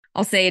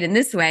I'll say it in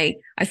this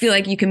way. I feel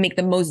like you can make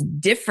the most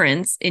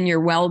difference in your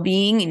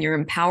well-being, in your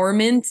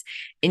empowerment,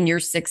 in your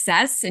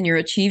success, in your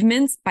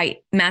achievements by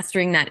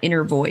mastering that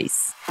inner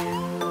voice.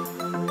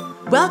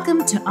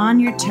 Welcome to On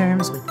Your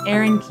Terms with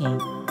Erin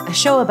King, a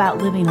show about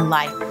living a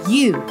life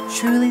you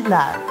truly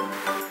love.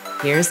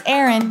 Here's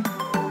Erin.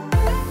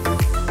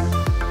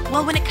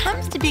 Well, when it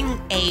comes to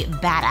being a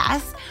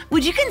badass,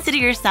 would you consider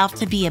yourself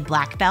to be a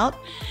black belt?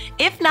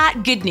 If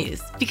not, good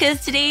news,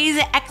 because today's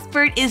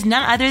expert is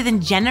none other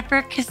than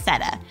Jennifer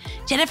Cassetta.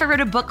 Jennifer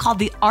wrote a book called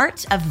The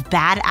Art of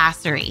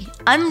Badassery.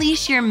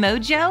 Unleash your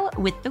mojo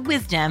with the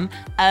wisdom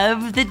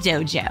of the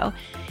dojo.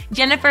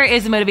 Jennifer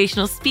is a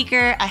motivational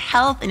speaker, a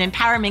health and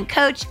empowerment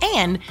coach,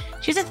 and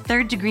she's a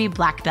 3rd-degree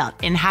black belt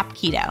in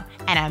Hapkido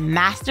and a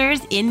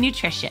master's in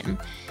nutrition.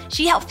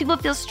 She helps people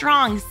feel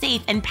strong,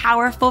 safe, and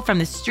powerful from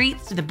the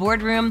streets to the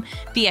boardroom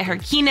via her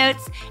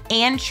keynotes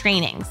and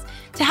trainings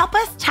to help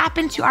us tap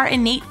into our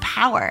innate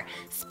power,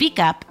 speak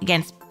up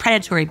against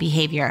predatory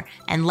behavior,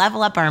 and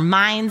level up our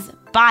minds,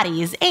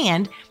 bodies,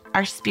 and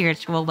our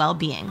spiritual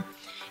well-being.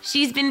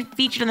 She's been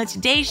featured on the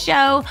Today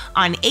Show,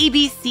 on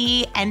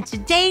ABC, and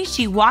today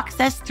she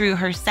walks us through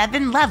her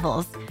 7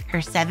 levels,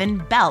 her 7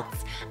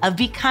 belts of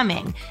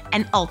becoming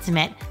an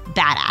ultimate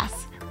badass.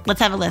 Let's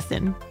have a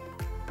listen.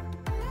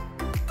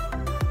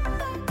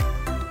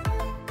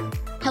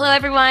 Hello,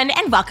 everyone,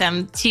 and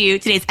welcome to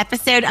today's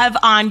episode of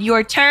On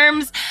Your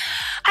Terms.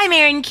 I'm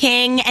Erin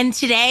King, and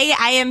today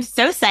I am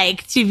so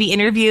psyched to be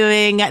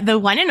interviewing the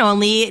one and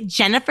only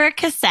Jennifer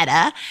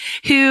Cassetta,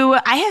 who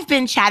I have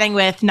been chatting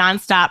with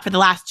nonstop for the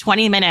last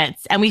 20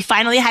 minutes, and we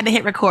finally had to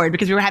hit record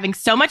because we were having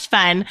so much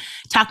fun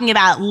talking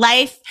about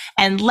life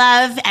and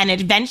love and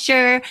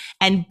adventure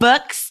and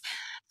books.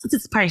 Let's get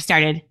this party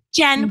started.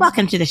 Jen,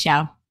 welcome to the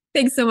show.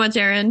 Thanks so much,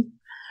 Erin.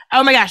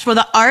 Oh my gosh. Well,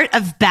 The Art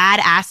of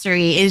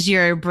Badassery is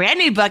your brand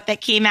new book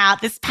that came out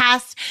this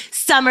past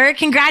summer.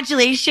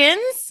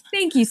 Congratulations.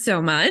 Thank you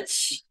so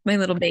much, my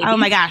little baby. Oh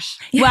my gosh.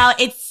 Well,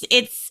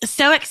 it's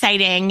so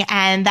exciting.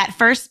 And that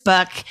first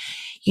book,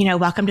 you know,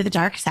 welcome to the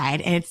dark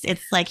side. And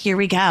it's like, here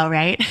we go,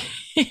 right?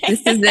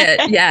 This is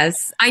it.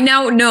 Yes. I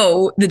now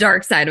know the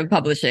dark side of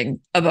publishing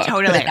a book.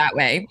 Totally. Put it that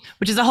way.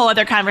 Which is a whole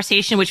other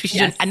conversation, which we should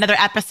do another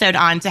episode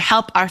on to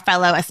help our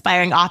fellow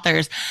aspiring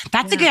authors.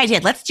 That's a good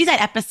idea. Let's do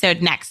that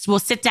episode next. We'll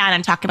sit down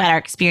and talk about our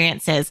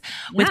experiences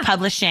with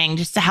publishing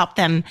just to help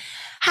them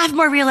have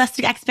more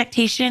realistic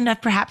expectation of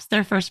perhaps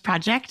their first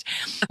project.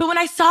 But when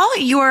I saw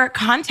your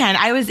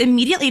content, I was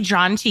immediately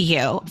drawn to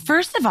you.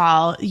 First of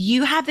all,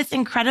 you have this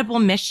incredible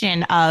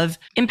mission of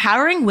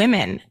empowering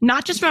women,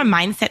 not just from a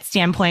mindset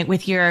standpoint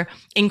with your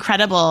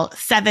incredible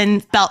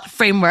 7 belt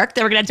framework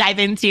that we're going to dive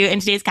into in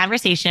today's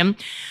conversation,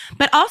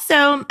 but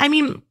also, I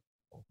mean,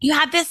 you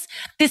have this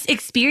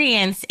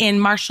experience in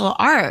martial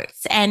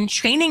arts and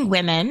training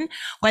women,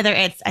 whether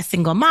it's a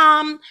single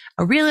mom,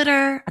 a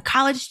realtor, a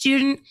college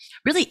student,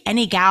 really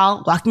any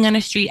gal walking on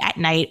a street at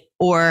night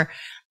or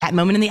that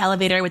moment in the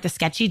elevator with the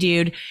sketchy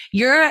dude.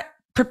 You're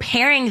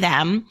preparing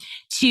them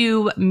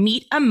to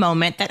meet a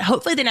moment that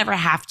hopefully they never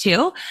have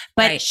to,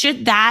 but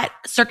should that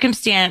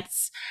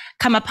circumstance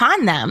come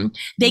upon them,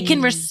 they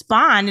can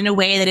respond in a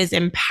way that is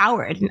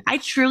empowered. And I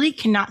truly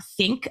cannot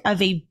think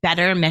of a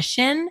better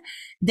mission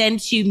than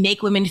to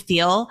make women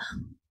feel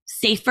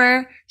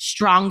safer,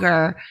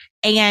 stronger,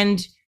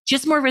 and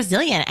just more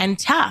resilient and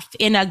tough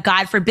in a,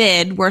 God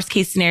forbid, worst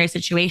case scenario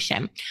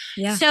situation.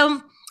 Yeah.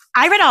 So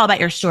I read all about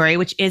your story,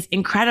 which is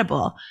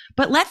incredible.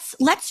 But let's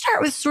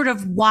start with sort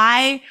of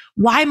why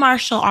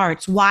martial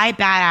arts, why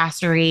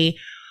badassery,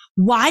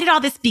 why did all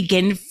this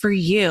begin for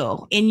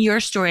you in your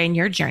story and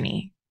your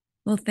journey?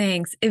 Well,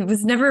 thanks. It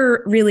was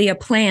never really a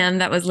plan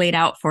that was laid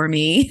out for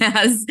me,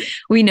 as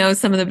we know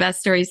some of the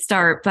best stories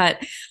start.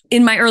 But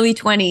in my early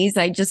 20s,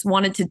 I just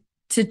wanted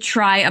to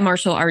try a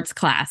martial arts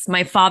class.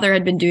 My father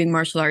had been doing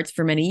martial arts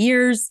for many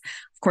years.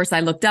 Of course, I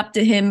looked up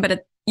to him,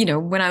 but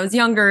when I was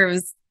younger, it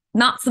was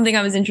not something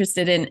I was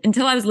interested in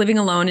until I was living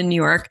alone in New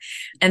York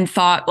and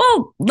thought,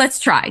 well, let's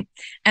try.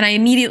 And I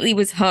immediately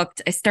was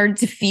hooked. I started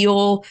to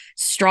feel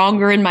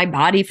stronger in my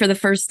body for the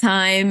first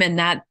time, and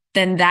that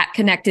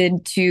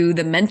connected to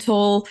the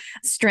mental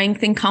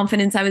strength and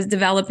confidence I was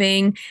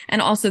developing,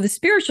 and also the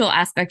spiritual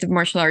aspect of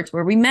martial arts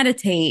where we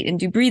meditate and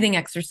do breathing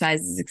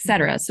exercises,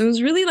 etc. So it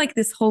was really like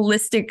this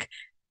holistic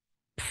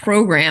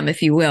program,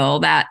 if you will,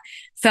 that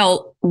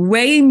felt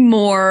way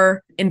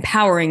more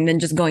empowering than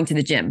just going to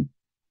the gym.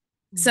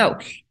 So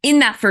in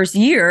that first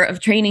year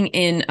of training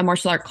in a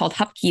martial art called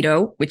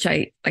Hapkido, which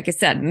I, like I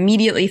said,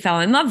 immediately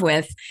fell in love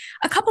with,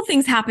 a couple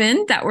things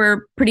happened that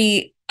were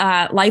pretty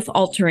life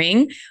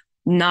altering.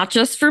 Not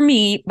just for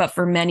me, but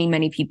for many,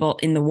 many people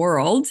in the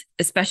world,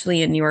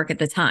 especially in New York at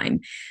the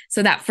time.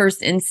 So that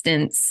first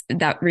instance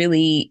that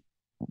really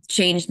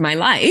changed my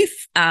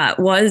life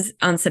was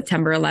on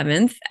September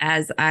 11th,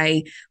 as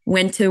I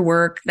went to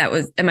work.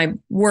 And my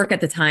work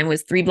at the time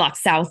was 3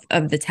 blocks south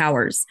of the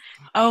towers.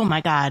 Oh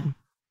my God.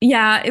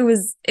 Yeah, it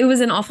was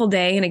an awful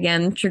day. And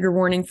again, trigger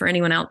warning for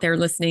anyone out there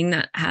listening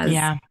that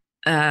has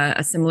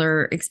a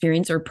similar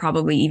experience or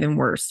probably even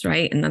worse,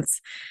 right? And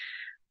that's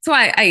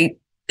why I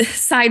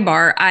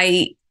sidebar,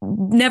 I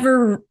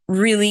never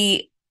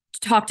really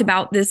talked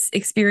about this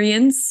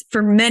experience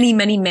for many,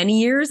 many,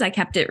 many years. I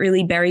kept it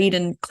really buried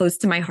and close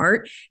to my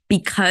heart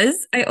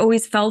because I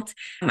always felt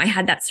I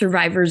had that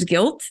survivor's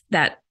guilt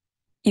that,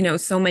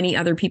 so many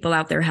other people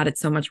out there had it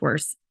so much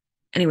worse.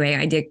 Anyway,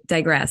 I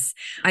digress.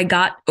 I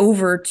got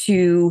over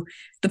to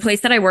the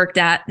place that I worked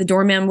at. The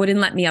doorman wouldn't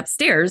let me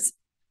upstairs.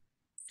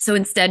 So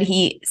instead,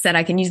 he said,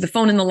 I can use the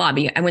phone in the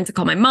lobby. I went to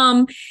call my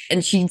mom,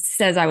 and she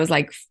says I was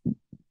like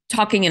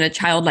talking in a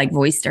childlike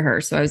voice to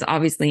her. So I was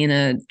obviously in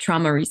a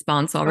trauma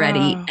response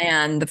already. Oh.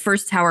 And the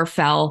first tower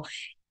fell.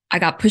 I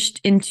got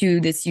pushed into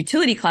this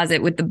utility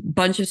closet with a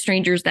bunch of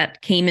strangers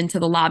that came into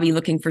the lobby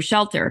looking for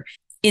shelter.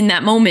 In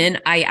that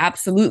moment, I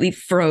absolutely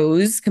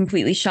froze,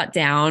 completely shut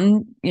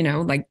down,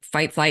 like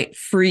fight, flight,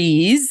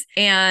 freeze.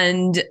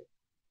 And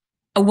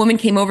a woman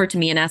came over to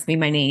me and asked me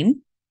my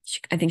name.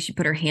 I think she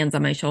put her hands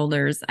on my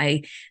shoulders.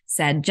 I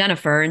said,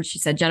 Jennifer. And she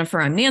said,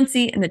 Jennifer, I'm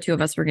Nancy. And the two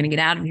of us were going to get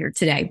out of here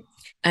today.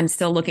 I'm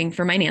still looking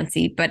for my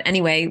Nancy. But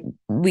anyway,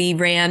 we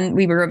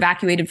were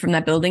evacuated from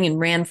that building and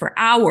ran for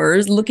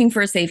hours looking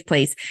for a safe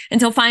place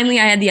until finally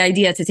I had the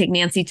idea to take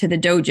Nancy to the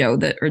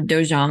dojo, or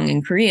dojang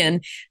in Korean,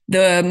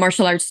 the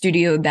martial arts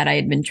studio that I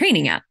had been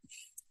training at.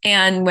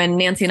 And when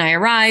Nancy and I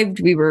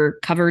arrived, we were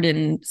covered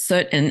in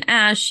soot and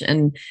ash,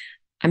 and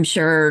I'm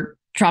sure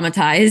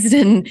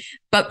traumatized.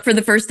 But for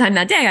the first time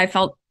that day, I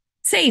felt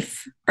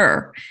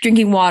safer,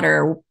 drinking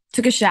water,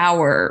 took a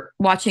shower,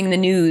 watching the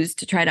news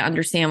to try to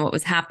understand what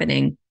was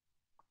happening.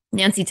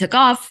 Nancy took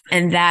off,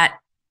 and that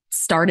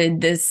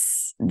started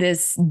this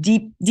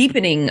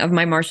deepening of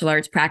my martial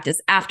arts practice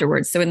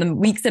afterwards. So in the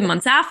weeks and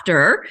months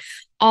after,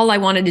 all I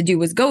wanted to do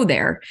was go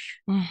there.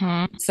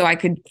 Mm-hmm. So I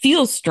could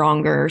feel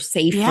stronger,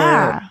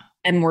 safer,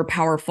 and more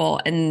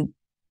powerful. And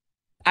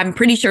I'm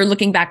pretty sure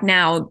looking back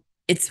now,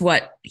 it's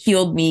what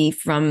healed me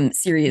from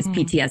serious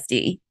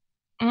PTSD.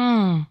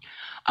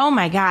 Oh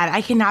my God.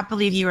 I cannot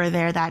believe you were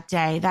there that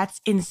day.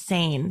 That's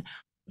insane.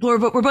 We're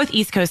both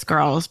East Coast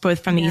girls,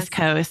 both from the East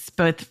Coast,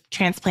 both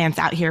transplants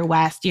out here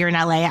west. You're in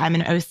LA, I'm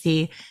in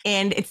OC.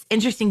 And it's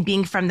interesting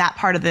being from that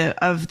part of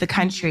the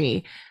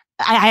country.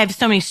 I have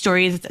so many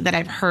stories that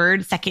I've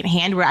heard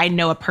secondhand where I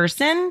know a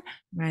person.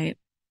 Right.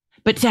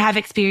 But to have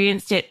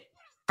experienced it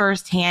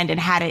firsthand and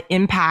had it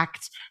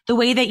impact the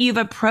way that you've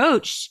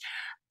approached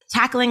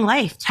tackling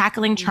life,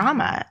 tackling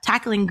trauma,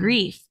 tackling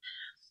grief.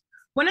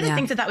 One of the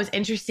things that was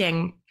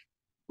interesting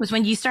was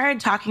when you started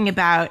talking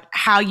about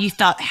how you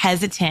felt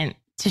hesitant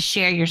to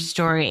share your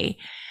story.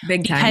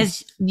 Big time.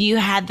 Because you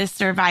had the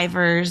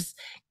survivor's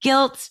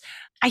guilt.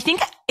 I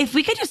think if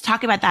we could just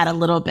talk about that a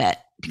little bit,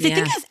 because I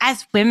think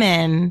as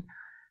women,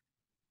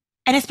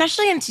 and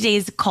especially in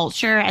today's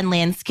culture and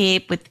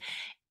landscape with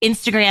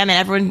Instagram and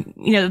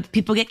everyone,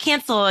 people get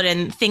canceled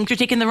and things are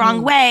taken the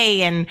wrong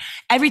way and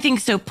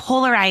everything's so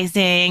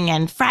polarizing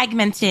and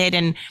fragmented,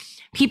 and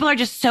people are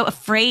just so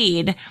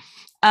afraid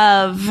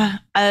of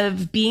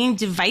being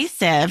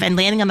divisive and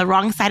landing on the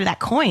wrong side of that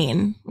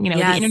coin.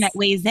 The internet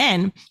weighs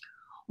in.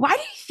 Why do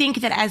you think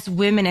that as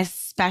women,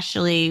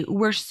 especially,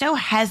 we're so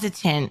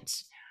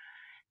hesitant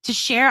to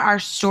share our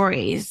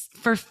stories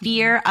for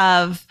fear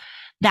of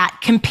that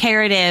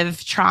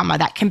comparative trauma,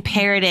 that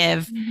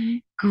comparative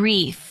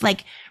grief?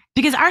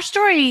 Because our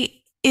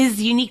story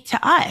is unique to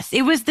us.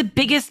 It was the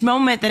biggest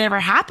moment that ever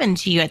happened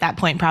to you at that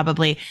point,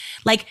 probably.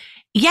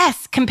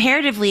 Yes,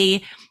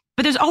 comparatively,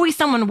 but there's always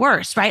someone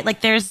worse, right?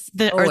 There's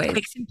the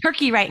earthquakes in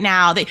Turkey right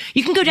now. That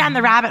you can go down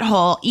the rabbit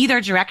hole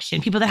either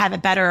direction, people that have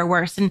it better or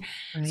worse. And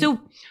so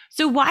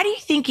why do you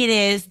think it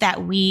is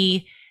that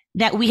we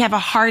have a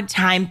hard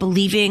time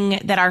believing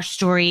that our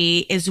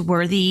story is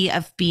worthy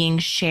of being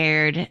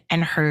shared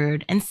and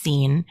heard and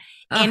seen?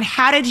 And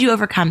how did you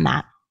overcome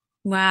that?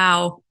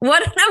 Wow.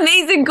 What an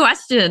amazing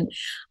question.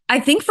 I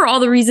think for all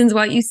the reasons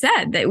what you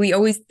said, that we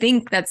always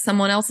think that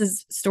someone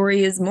else's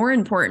story is more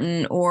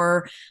important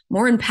or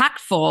more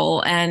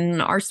impactful,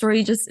 and our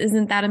story just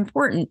isn't that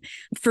important.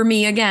 For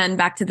me, again,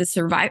 back to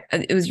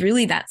it was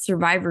really that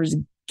survivor's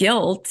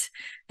guilt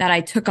that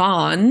I took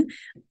on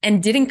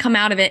and didn't come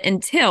out of it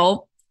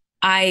until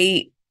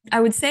I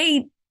would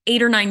say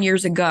 8 or 9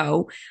 years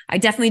ago. I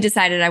definitely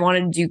decided I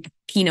wanted to do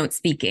keynote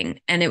speaking,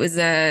 and it was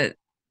a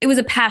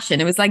passion.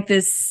 It was like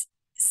this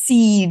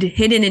seed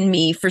hidden in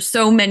me for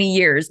so many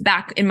years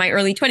back in my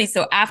early 20s.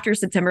 So after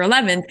September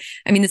 11th,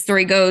 the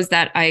story goes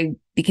that I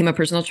became a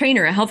personal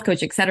trainer, a health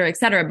coach, et cetera, et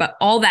cetera. But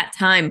all that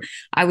time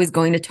I was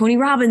going to Tony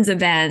Robbins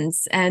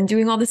events and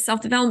doing all this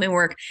self-development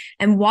work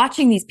and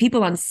watching these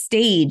people on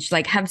stage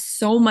have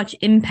so much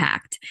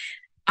impact.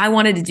 I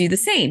wanted to do the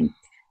same.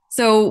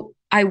 So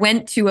I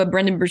went to a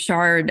Brendan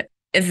Burchard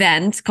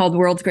event called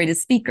World's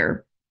Greatest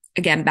Speaker,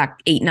 again, back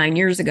 8-9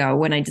 years ago,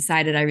 when I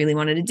decided I really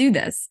wanted to do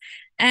this.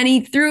 And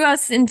he threw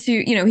us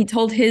into, he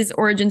told his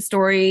origin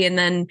story and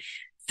then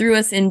threw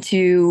us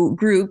into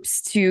groups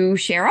to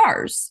share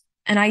ours.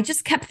 And I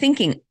just kept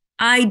thinking,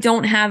 I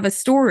don't have a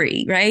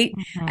story, right?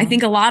 I Mm-hmm.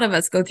 think a lot of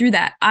us go through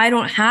that. I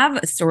don't have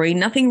a story.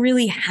 Nothing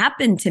really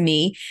happened to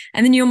me.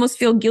 And then you almost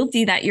feel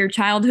guilty that your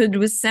childhood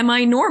was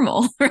semi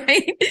normal,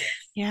 right? And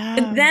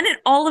Yeah. then it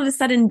all of a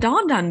sudden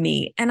dawned on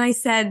me. And I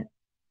said,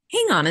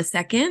 hang on a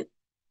second.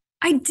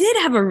 I did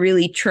have a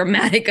really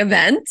traumatic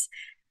event.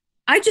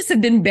 I just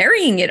have been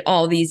burying it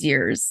all these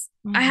years.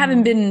 I haven't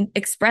Mm-hmm. been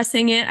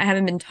expressing it. I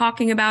haven't been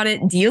talking about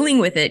it, dealing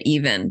with it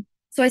even.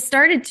 So I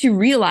started to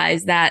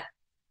realize that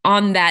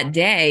on that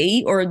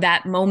day or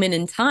that moment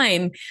in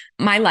time,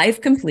 my life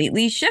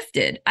completely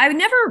shifted. I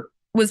never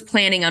was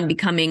planning on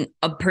becoming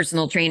a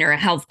personal trainer, a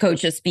health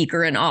coach, a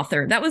speaker, an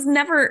author. That was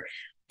never,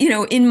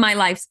 in my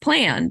life's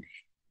plan.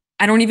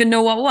 I don't even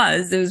know what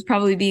was. It was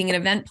probably being an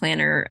event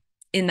planner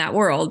in that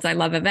world. I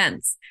love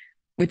events,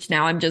 which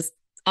now I'm just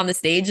on the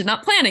stage and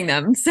not planning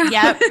them. So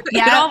Yep. it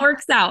Yep. all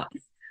works out.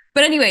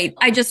 But anyway,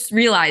 I just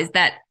realized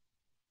that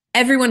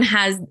everyone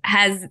has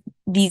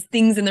these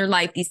things in their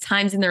life, these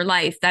times in their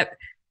life that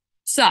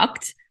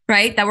sucked,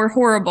 right? That were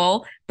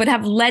horrible, but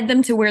have led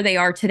them to where they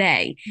are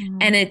today. Mm-hmm.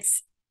 And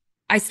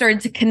I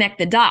started to connect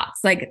the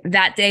dots. Like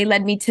that day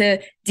led me to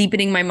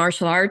deepening my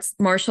martial arts.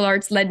 Martial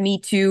arts led me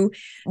to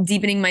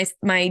deepening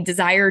my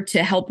desire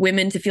to help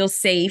women to feel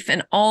safe.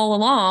 And all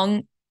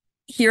along,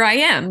 here I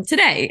am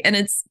today. And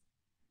it's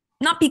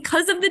not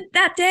because of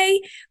that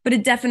day, but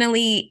it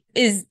definitely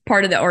is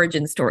part of the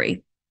origin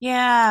story.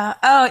 Yeah.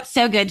 Oh, it's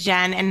so good,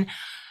 Jen. And,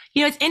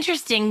 it's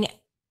interesting.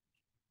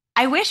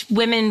 I wish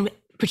women,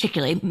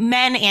 particularly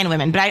men and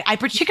women, but I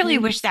particularly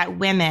Mm-hmm. wish that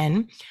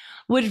women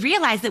would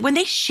realize that when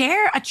they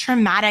share a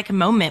traumatic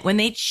moment, when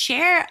they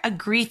share a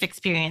grief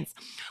experience,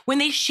 when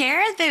they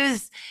share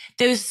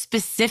those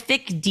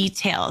specific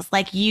details,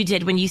 like you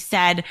did when you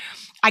said,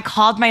 I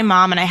called my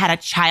mom and I had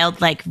a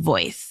childlike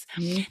voice.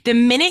 Mm-hmm. The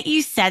minute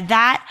you said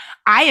that,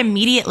 I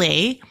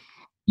immediately,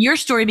 your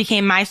story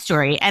became my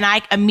story. And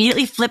I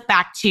immediately flipped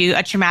back to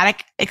a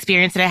traumatic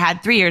experience that I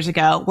had 3 years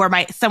ago where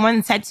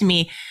someone said to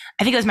me,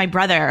 I think it was my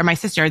brother or my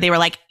sister, they were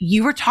like,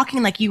 you were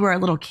talking like you were a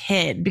little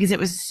kid because it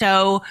was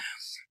so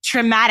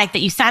traumatic that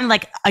you sounded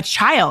like a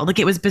child. Like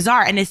it was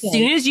bizarre. And as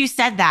soon as you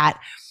said that,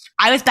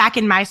 I was back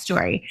in my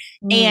story.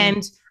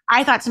 And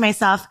I thought to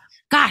myself,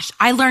 gosh,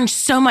 I learned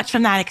so much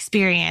from that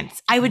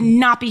experience. I would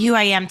not be who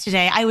I am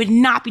today. I would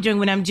not be doing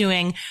what I'm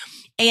doing.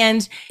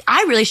 And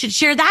I really should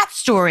share that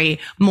story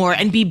more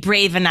and be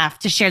brave enough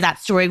to share that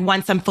story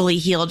once I'm fully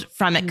healed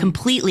from it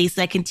completely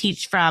so I can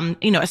teach from,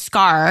 a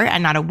scar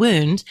and not a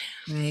wound.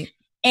 Right.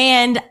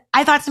 And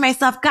I thought to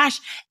myself, gosh,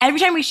 every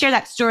time we share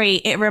that story,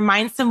 it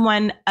reminds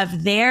someone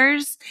of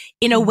theirs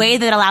in a way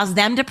that allows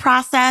them to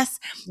process.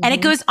 And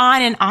it goes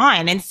on and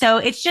on. And so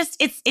it's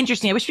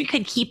interesting. I wish we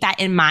could keep that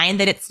in mind,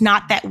 that it's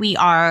not that we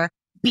are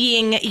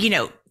being,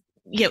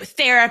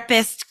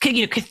 therapist,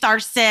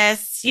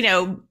 catharsis,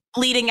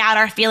 bleeding out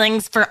our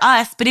feelings for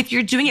us. But if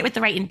you're doing it with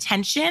the right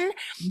intention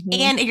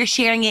and you're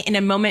sharing it in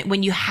a moment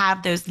when you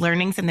have those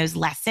learnings and those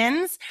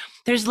lessons,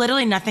 there's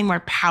literally nothing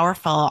more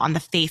powerful on the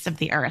face of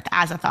the earth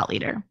as a thought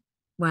leader.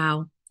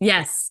 Wow.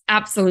 Yes,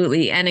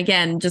 absolutely. And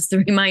again, just a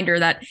reminder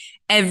that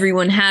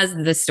everyone has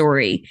the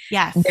story,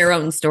 Yes. their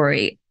own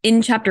story.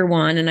 In chapter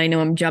 1, and I know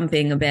I'm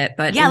jumping a bit,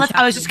 but yeah,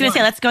 I was just going to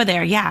say, let's go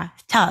there. Yeah.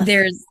 Tell us.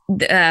 There's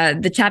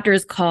the chapter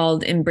is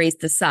called Embrace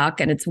the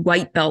Suck, and it's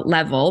white belt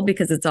level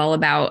because it's all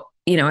about,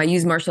 I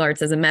use martial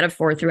arts as a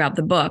metaphor throughout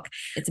the book.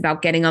 It's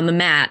about getting on the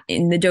mat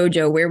in the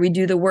dojo where we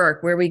do the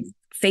work, where we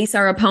face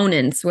our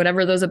opponents,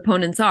 whatever those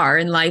opponents are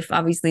in life.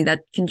 Obviously,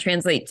 that can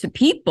translate to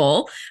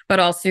people, but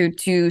also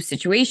to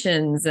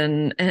situations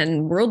and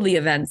worldly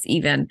events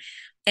even.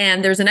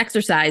 And there's an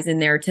exercise in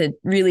there to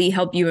really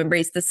help you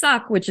embrace the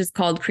suck, which is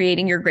called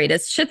creating your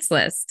greatest shits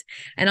list.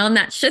 And on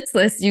that shits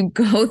list, you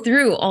go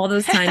through all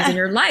those times in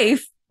your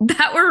life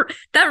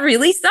that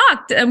really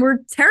sucked and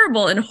were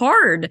terrible and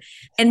hard.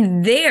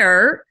 And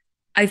there,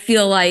 I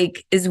feel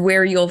like, is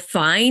where you'll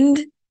find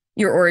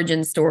your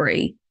origin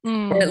story,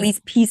 or at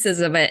least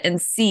pieces of it,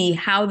 and see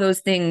how those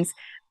things,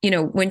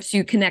 once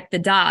you connect the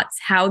dots,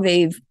 how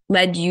they've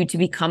led you to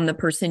become the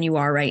person you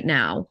are right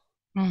now.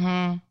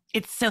 Mm-hmm.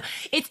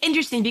 It's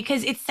interesting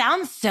because it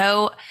sounds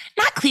so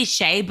not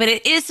cliche, but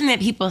it is something that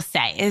people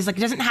say is like,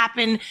 it doesn't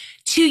happen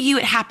to you.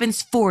 It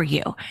happens for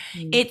you.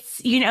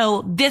 It's,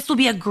 this will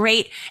be a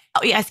great,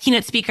 as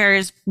keynote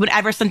speakers,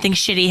 whenever something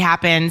shitty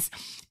happens,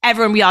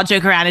 we all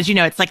joke around, as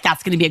it's like,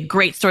 that's going to be a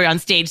great story on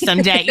stage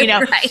someday,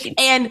 Right.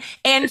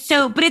 And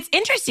so, but it's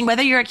interesting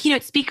whether you're a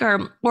keynote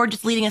speaker or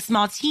just leading a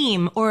small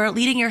team or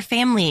leading your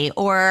family,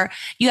 or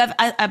you have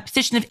a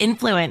position of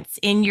influence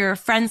in your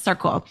friend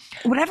circle,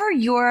 whatever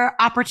your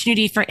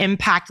opportunity for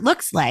impact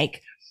looks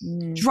like,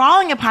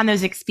 drawing upon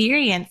those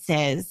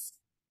experiences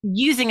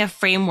using a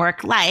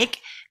framework like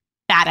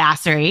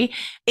badassery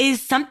is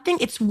something,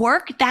 it's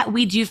work that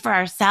we do for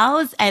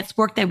ourselves, and it's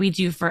work that we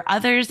do for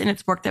others, and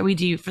it's work that we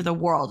do for the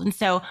world. And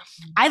so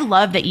I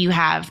love that you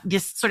have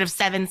this sort of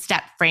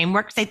 7-step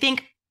framework. Because I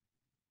think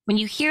when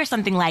you hear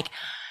something like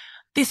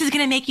this is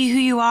going to make you who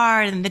you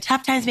are, and the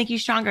tough times make you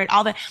stronger, and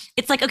all that.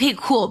 It's like, okay,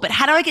 cool. But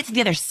how do I get to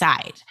the other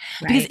side?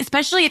 Right. Because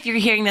especially if you're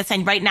hearing this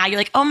and right now you're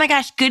like, oh my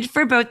gosh, good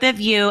for both of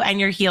you and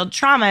your healed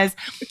traumas.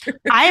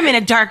 I am in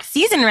a dark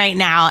season right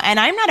now and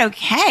I'm not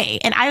okay.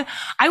 And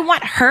I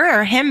want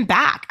her or him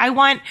back. I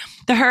want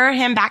the her or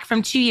him back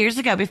from 2 years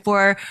ago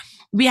before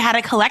we had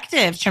a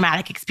collective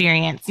traumatic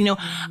experience.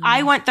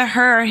 I want the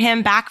her or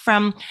him back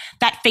from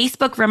that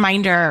Facebook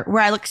reminder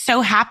where I look so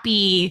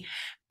happy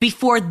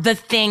before the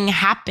thing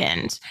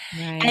happened.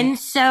 Right. And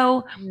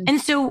so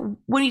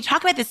when you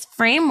talk about this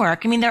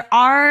framework, I mean,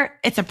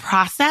 it's a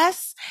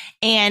process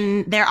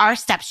and there are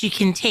steps you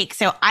can take.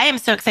 So I am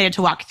so excited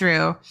to walk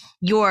through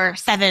your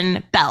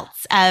 7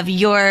 belts of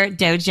your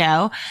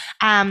dojo.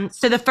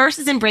 So the first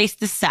is embrace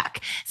the suck.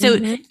 So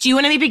do you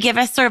want to maybe give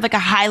us sort of like a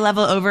high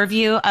level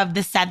overview of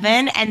the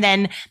 7, and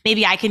then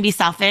maybe I can be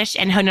selfish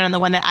and hone in on the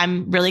one that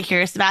I'm really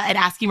curious about and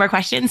ask you more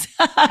questions?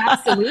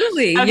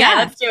 Absolutely. Okay, yeah.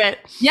 Let's do it.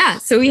 Yeah.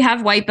 So we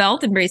have white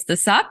belt, embrace the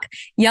suck.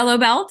 Yellow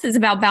belt is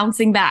about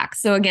bouncing back.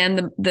 So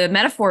again, the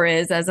metaphor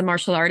is, as a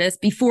martial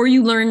artist, before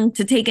you learn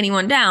to take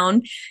anyone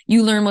down,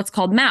 you learn what's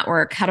called mat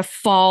work, how to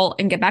fall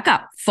and get back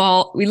up.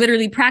 Fall. We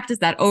literally practice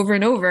that over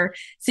and over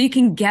so you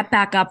can get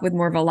back up with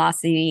more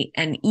velocity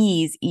and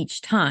ease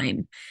each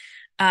time.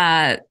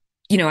 And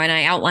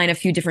I outline a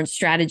few different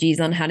strategies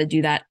on how to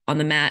do that on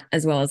the mat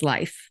as well as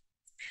life.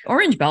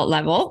 Orange belt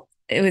level,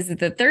 it was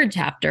the 3rd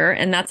chapter,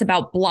 and that's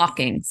about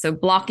blocking. So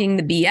blocking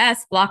the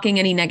BS, blocking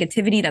any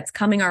negativity that's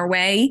coming our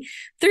way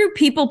through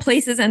people,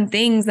 places, and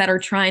things that are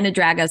trying to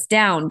drag us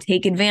down,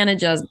 take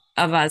advantage of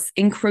us,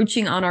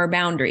 encroaching on our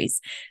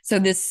boundaries. So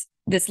this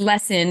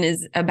lesson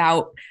is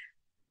about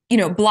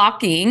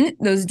blocking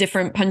those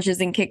different punches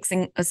and kicks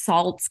and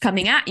assaults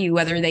coming at you,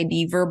 whether they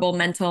be verbal,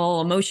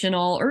 mental,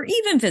 emotional, or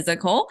even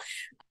physical,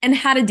 and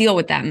how to deal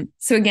with them.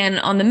 So again,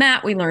 on the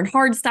mat, we learn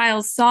hard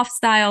styles, soft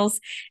styles,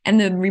 and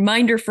the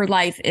reminder for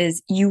life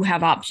is you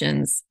have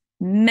options,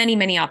 many,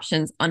 many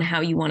options on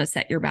how you want to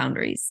set your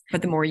boundaries.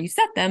 But the more you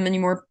set them and the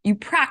more you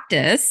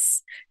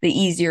practice, the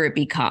easier it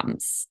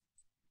becomes.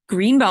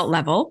 Green belt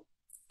level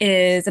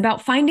is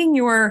about finding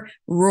your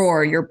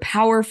roar, your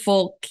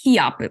powerful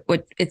kiap,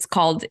 what it's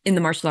called in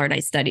the martial art I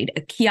studied.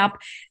 A kiap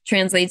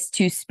translates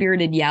to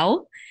spirited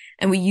yell.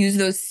 And we use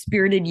those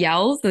spirited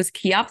yells, those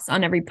kiaps,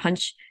 on every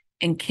punch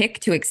and kick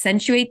to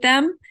accentuate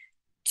them,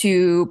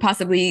 to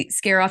possibly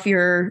scare off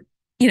your,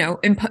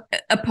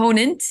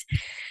 opponent.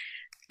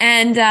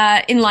 And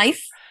in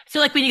life. So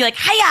like when you like,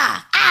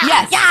 hiya,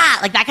 yes, yeah,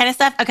 like that kind of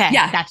stuff. Okay.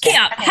 Yeah. Gotcha.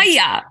 Kiap, okay.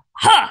 Hiya.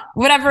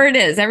 Whatever it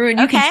is, everyone,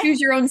 you can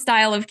choose your own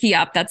style of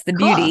kiap. That's the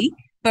beauty.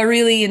 But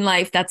really in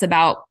life, that's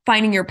about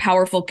finding your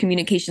powerful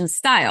communication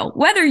style,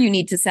 whether you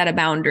need to set a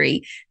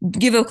boundary,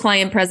 give a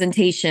client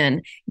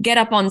presentation, get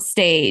up on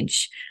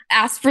stage,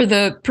 ask for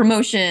the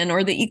promotion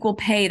or the equal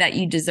pay that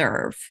you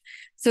deserve.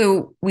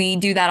 So we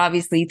do that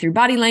obviously through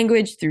body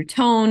language, through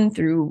tone,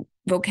 through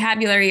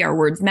vocabulary. Our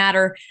words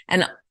matter.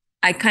 And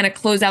I kind of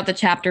close out the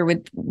chapter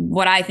with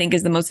what I think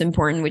is the most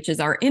important, which is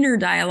our inner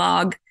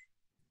dialogue,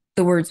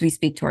 the words we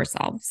speak to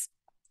ourselves.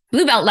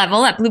 Blue belt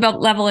level, at blue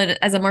belt level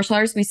as a martial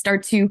artist, we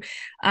start to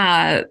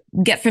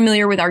get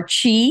familiar with our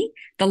chi,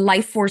 the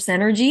life force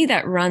energy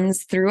that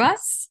runs through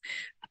us.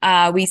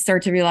 We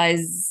start to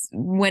realize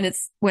when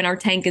our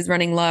tank is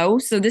running low.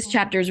 So this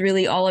chapter is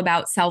really all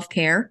about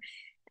self-care.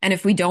 And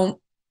if we don't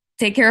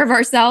take care of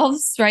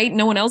ourselves, right,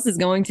 no one else is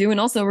going to. And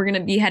also we're going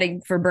to be heading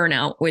for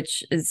burnout,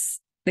 which is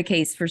the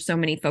case for so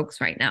many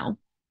folks right now.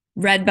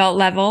 Red belt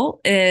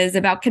level is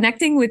about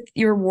connecting with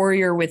your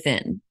warrior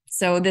within.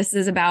 So this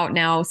is about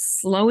now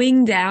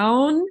slowing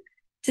down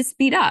to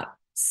speed up,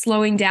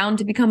 slowing down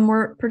to become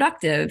more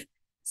productive,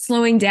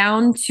 slowing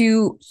down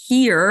to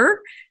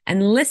hear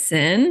and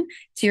listen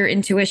to your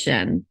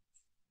intuition.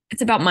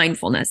 It's about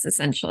mindfulness,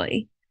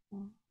 essentially.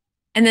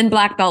 And then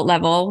black belt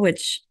level,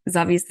 which is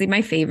obviously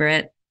my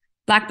favorite.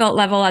 Black belt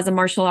level as a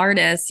martial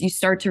artist, you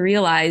start to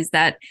realize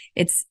that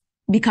it's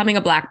becoming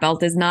a black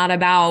belt is not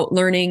about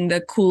learning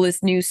the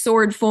coolest new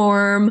sword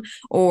form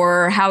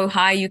or how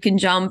high you can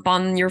jump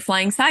on your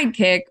flying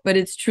sidekick, but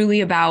it's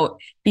truly about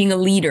being a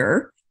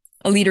leader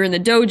in the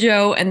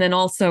dojo. And then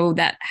also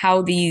that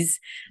how these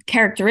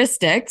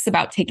characteristics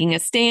about taking a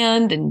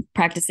stand and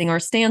practicing our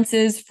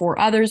stances for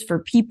others, for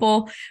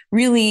people,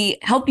 really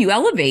help you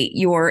elevate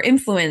your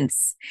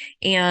influence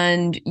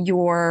and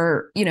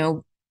your,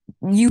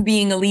 you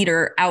being a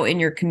leader out in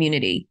your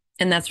community.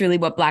 And that's really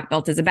what black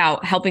belt is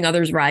about, helping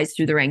others rise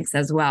through the ranks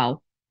as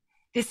well.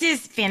 This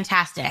is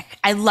fantastic.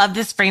 I love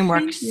this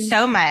framework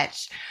so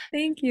much.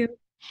 Thank you.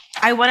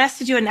 I want us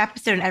to do an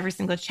episode in every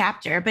single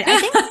chapter, but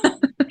I think,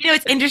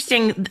 it's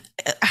interesting.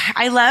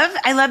 I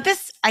love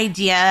this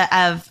idea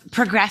of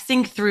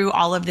progressing through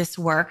all of this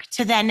work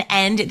to then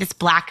end at this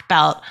black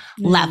belt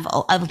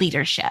level of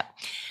leadership.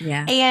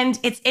 Yeah. And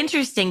it's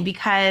interesting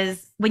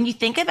because when you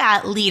think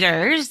about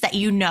leaders that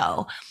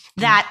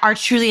that are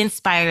truly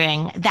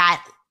inspiring,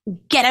 that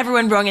get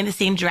everyone rowing in the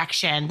same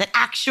direction, that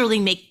actually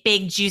make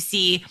big,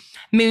 juicy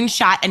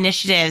moonshot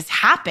initiatives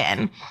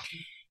happen,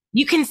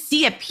 you can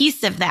see a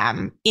piece of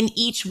them in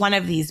each one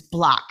of these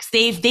blocks.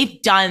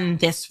 They've done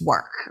this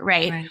work,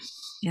 right?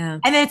 Yeah.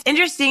 And then it's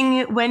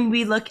interesting when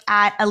we look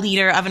at a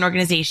leader of an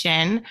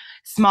organization,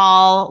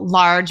 small,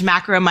 large,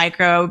 macro,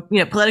 micro,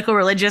 political,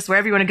 religious,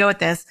 wherever you want to go with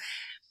this,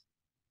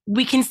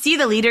 we can see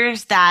the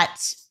leaders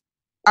that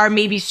are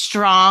maybe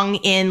strong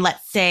in,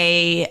 let's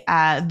say,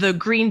 the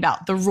green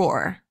belt, the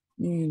roar,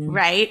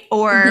 right?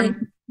 Or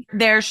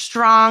they're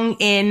strong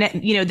in,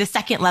 the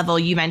second level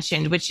you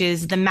mentioned, which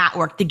is the mat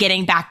work, the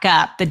getting back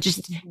up, the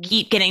just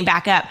keep getting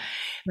back up.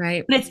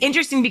 Right. But it's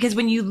interesting because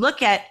when you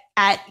look at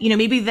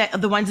maybe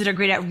the ones that are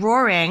great at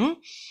roaring,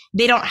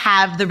 they don't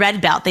have the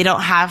red belt. They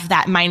don't have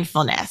that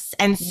mindfulness.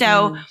 And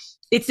so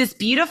it's this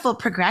beautiful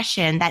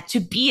progression that to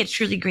be a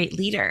truly great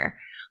leader,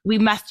 we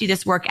must do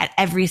this work at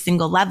every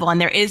single level. And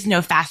there is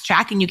no fast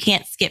track and you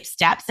can't skip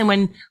steps. And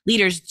when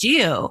leaders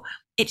do,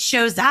 it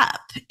shows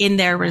up in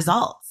their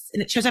results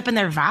and it shows up in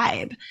their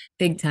vibe.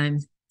 Big time.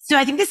 So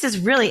I think this is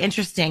really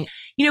interesting.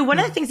 One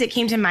of the things that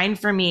came to mind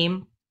for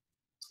me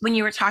when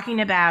you were talking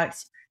about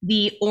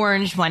the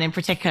orange one in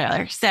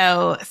particular.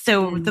 So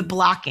the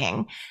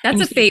blocking.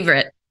 That's a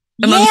favorite.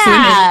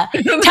 Yeah.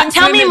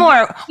 Tell me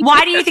more.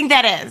 Why do you think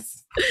that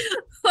is?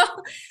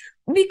 Well,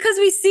 because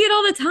we see it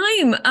all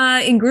the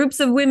time in groups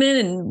of women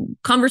and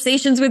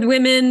conversations with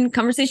women,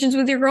 conversations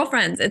with your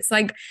girlfriends. It's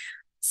like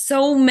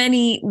so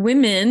many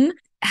women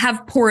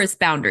have porous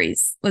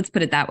boundaries. Let's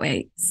put it that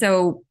way.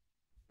 So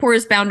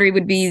porous boundary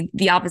would be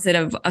the opposite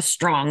of a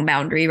strong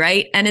boundary,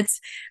 right? And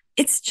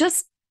it's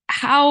just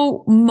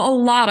how a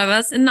lot of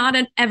us, and not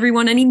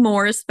everyone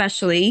anymore,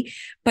 especially,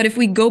 but if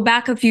we go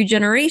back a few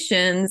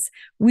generations,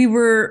 we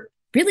were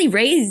really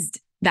raised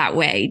that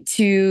way,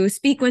 to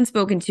speak when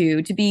spoken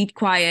to be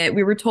quiet.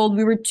 We were told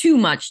we were too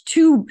much,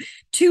 too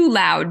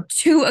loud,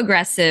 too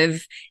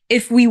aggressive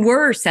if we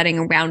were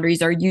setting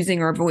boundaries or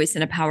using our voice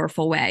in a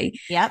powerful way.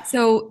 Yep.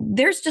 So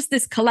there's just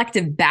this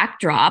collective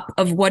backdrop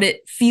of what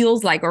it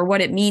feels like or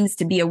what it means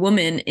to be a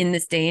woman in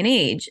this day and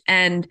age.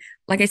 And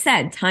like I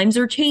said, times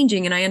are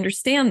changing and I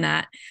understand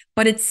that,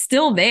 but it's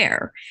still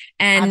there.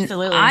 And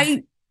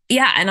absolutely.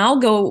 And I'll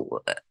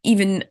go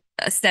even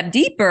a step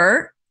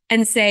deeper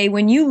and say,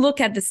 when you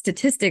look at the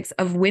statistics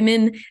of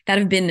women that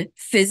have been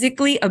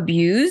physically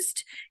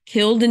abused,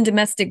 killed in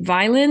domestic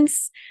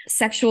violence,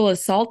 sexual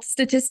assault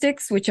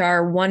statistics, which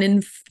are 1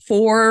 in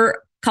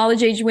 4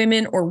 college-age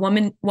women, or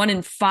 1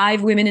 in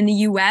 5 women in the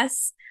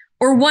US,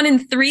 or 1 in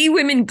 3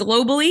 women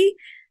globally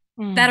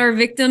that are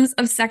victims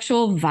of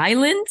sexual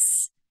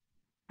violence,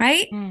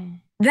 right?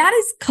 That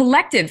is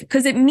collective,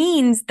 because it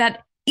means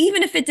that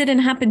even if it didn't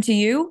happen to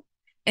you,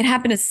 it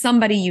happened to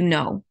somebody you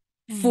know,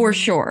 for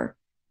sure.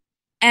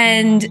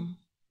 And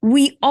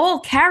we all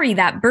carry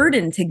that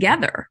burden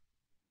together.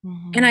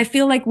 And I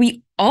feel like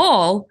we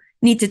all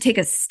need to take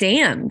a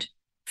stand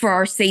for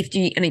our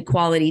safety and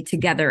equality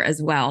together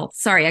as well.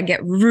 Sorry, I get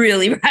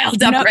really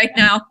riled up right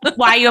now.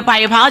 Why are you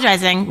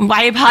apologizing?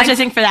 Why are you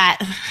apologizing for that?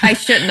 I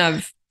shouldn't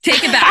have.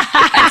 Take it back.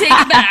 I take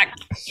it back.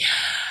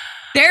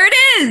 There it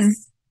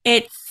is.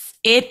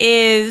 It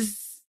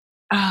is.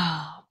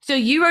 Oh, so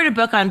you wrote a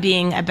book on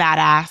being a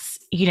badass.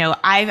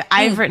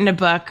 I've written a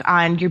book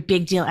on your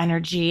big deal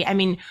energy. I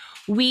mean,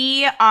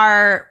 we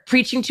are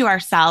preaching to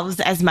ourselves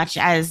as much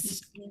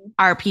as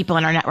our people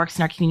in our networks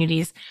and our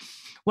communities.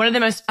 One of the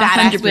most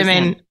badass 100%.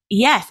 women.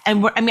 Yes.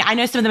 And I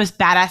know some of the most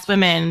badass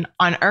women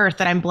on earth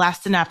that I'm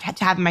blessed enough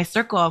to have in my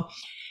circle.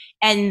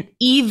 And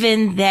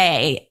even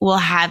they will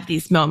have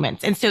these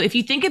moments. And so if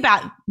you think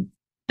about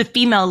the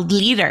female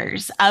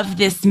leaders of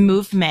this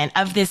movement,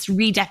 of this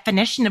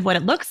redefinition of what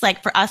it looks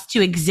like for us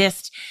to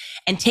exist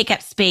and take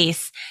up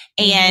space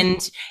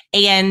and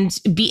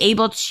be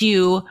able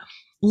to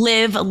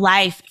live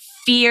life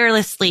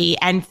fearlessly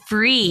and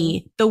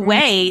free the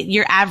way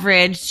your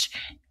average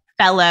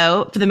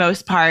fellow, for the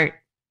most part,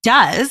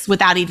 does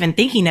without even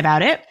thinking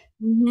about it.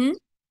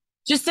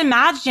 Just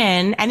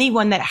imagine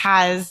anyone that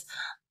has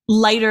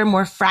lighter,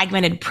 more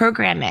fragmented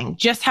programming,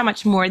 just how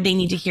much more they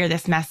need to hear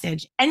this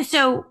message. And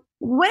so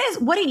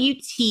what do you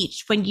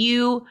teach for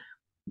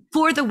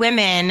the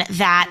women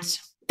that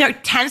there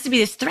tends to be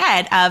this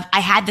thread of, I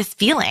had this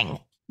feeling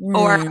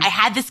or I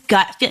had this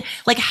gut feel?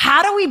 Like,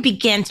 how do we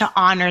begin to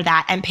honor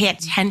that and pay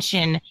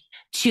attention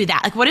to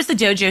that? Like, what does the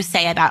dojo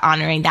say about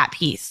honoring that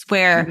piece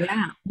where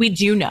we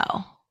do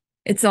know?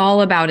 It's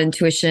all about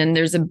intuition.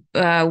 There's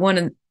I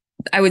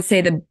would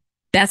say the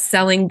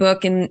best-selling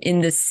book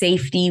in the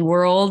safety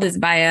world is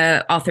by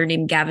an author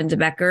named Gavin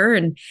DeBecker,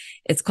 and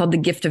it's called The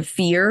Gift of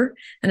Fear.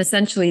 And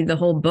essentially the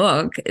whole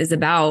book is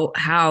about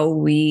how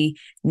we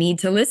need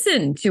to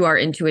listen to our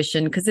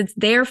intuition because it's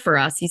there for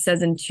us. He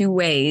says in 2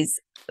 ways,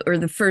 or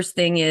the first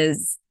thing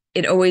is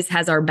it always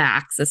has our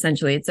backs.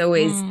 Essentially, it's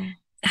always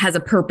has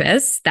a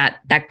purpose, that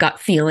gut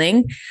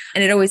feeling,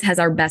 and it always has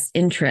our best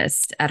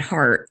interest at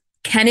heart.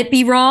 Can it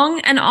be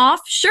wrong and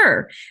off?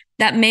 Sure.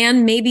 That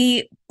man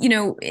maybe,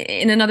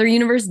 in another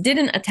universe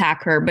didn't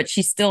attack her, but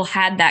she still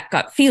had that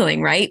gut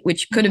feeling, right?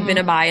 Which could have been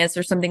a bias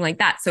or something like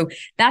that. So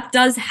that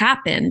does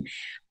happen.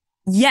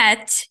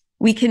 Yet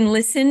we can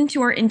listen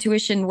to our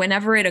intuition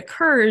whenever it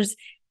occurs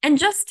and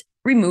just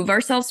remove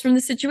ourselves from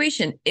the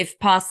situation if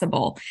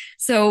possible.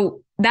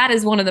 So that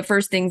is one of the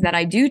first things that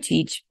I do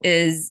teach,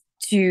 is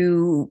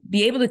to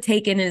be able to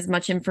take in as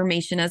much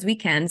information as we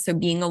can. So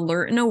being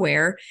alert and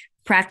aware,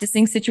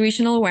 practicing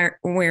situational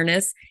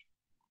awareness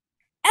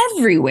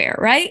everywhere,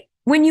 right?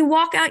 When you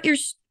walk out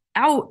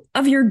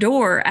of your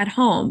door at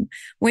home,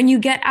 when you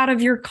get out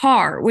of your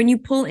car, when you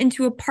pull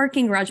into a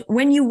parking garage,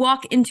 when you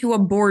walk into a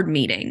board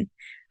meeting.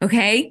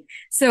 Okay.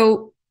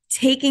 So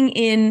taking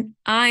in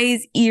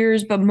eyes,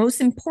 ears, but most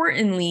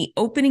importantly,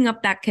 opening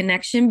up that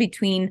connection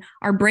between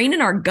our brain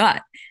and our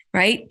gut,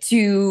 right?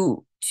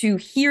 To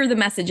hear the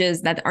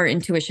messages that our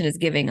intuition is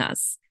giving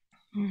us.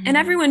 Mm-hmm. And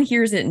everyone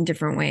hears it in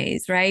different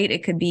ways, right?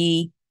 It could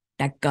be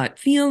that gut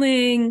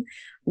feeling,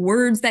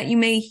 words that you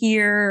may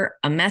hear,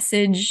 a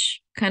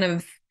message kind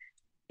of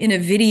in a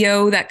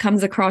video that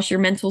comes across your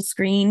mental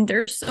screen.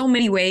 There's so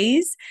many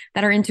ways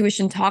that our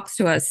intuition talks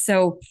to us.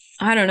 So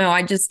I don't know.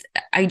 I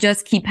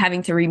just keep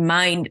having to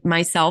remind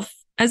myself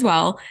as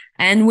well,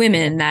 and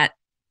women,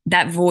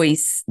 that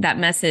voice, that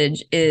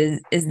message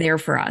is there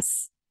for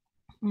us.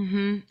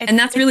 Mm-hmm. And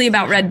that's really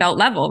about red belt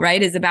level,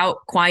 right? Is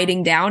about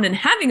quieting down and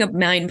having a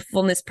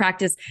mindfulness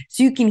practice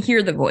so you can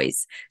hear the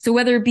voice. So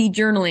whether it be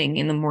journaling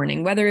in the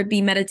morning, whether it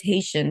be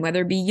meditation,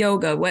 whether it be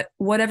yoga,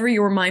 whatever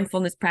your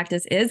mindfulness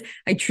practice is,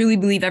 I truly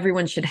believe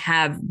everyone should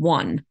have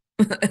one,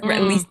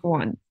 at least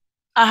one.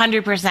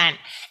 100%.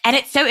 And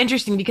it's so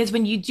interesting because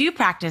when you do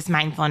practice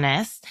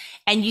mindfulness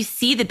and you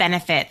see the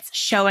benefits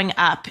showing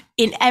up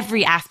in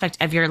every aspect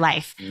of your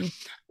life,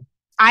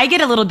 I get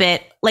a little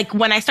bit like,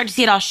 when I start to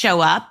see it all show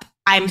up,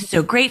 I'm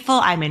so grateful.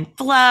 I'm in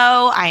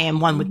flow. I am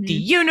one with the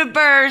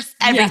universe.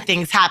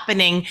 Everything's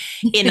happening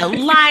in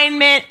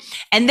alignment.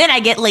 And then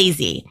I get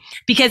lazy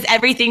because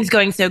everything's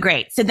going so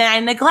great. So then I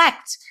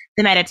neglect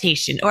the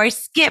meditation, or I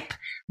skip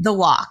the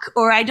walk,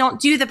 or I don't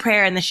do the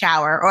prayer in the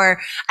shower,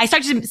 or I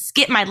start to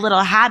skip my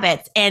little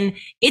habits. And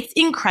it's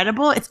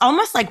incredible. It's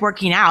almost like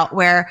working out,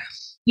 where,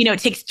 you know, it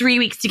takes 3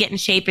 weeks to get in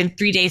shape and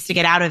 3 days to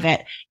get out of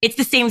it. It's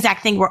the same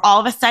exact thing, where all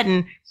of a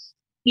sudden,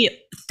 you know,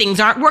 things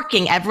aren't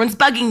working. Everyone's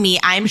bugging me.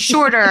 I'm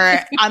shorter.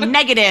 I'm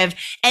negative.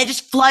 And it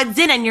just floods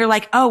in, and you're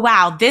like, oh,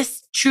 wow,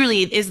 this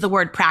truly is the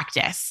word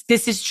practice.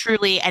 This is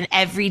truly an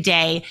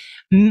everyday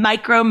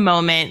micro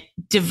moment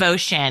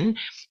devotion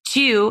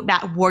to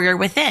that warrior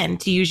within,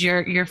 to use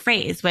your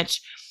phrase,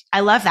 which I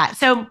love that.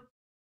 So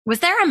was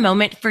there a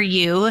moment for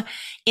you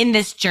in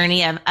this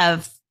journey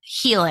of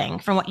healing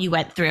from what you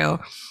went through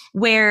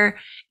where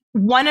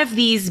one of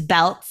these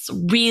belts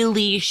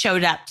really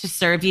showed up to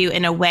serve you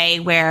in a way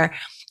where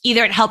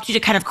either it helped you to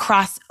kind of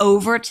cross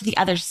over to the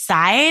other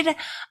side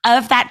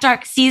of that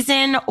dark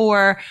season?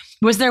 Or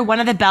was there one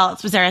of the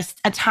belts, was there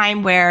a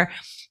time where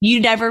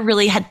you never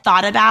really had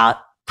thought about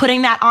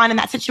putting that on in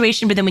that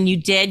situation, but then when you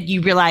did,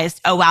 you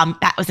realized, oh, wow,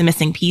 that was a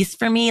missing piece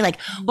for me?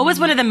 Like, what was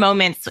one of the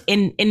moments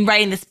in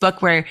writing this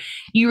book where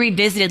you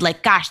revisited,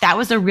 like, gosh, that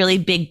was a really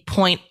big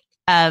point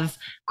of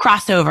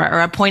crossover,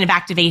 or a point of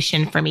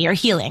activation for me, or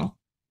healing?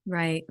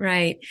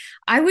 Right.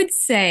 I would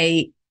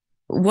say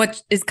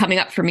what is coming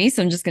up for me,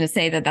 so I'm just going to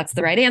say that that's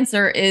the right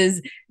answer,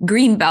 is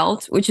green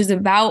belt, which is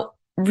about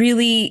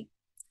really,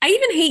 I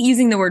even hate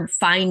using the word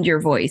find your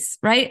voice,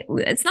 right?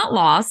 It's not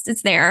lost.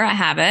 It's there. I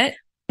have it.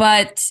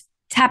 But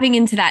tapping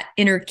into that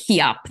inner key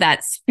up,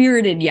 that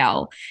spirited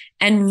yell,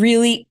 and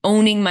really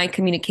owning my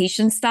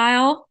communication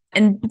style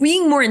and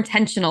being more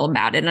intentional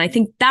about it. And I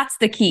think that's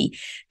the key.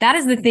 That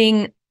is the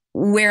thing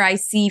where I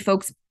see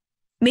folks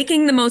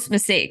making the most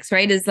mistakes,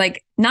 right? Is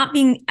like not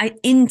being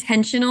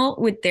intentional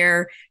with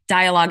their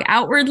dialogue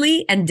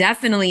outwardly, and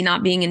definitely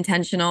not being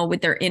intentional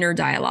with their inner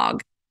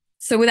dialogue.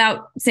 So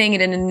without saying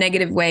it in a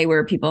negative way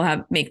where people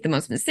make the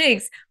most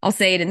mistakes, I'll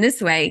say it in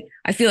this way.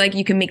 I feel like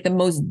you can make the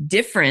most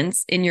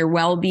difference in your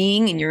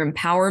well-being, in your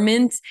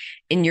empowerment,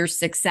 in your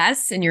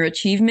success, in your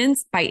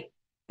achievements by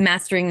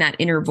mastering that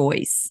inner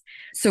voice.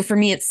 So for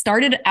me, it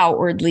started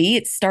outwardly.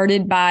 It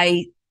started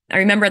by, I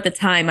remember at the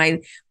time, I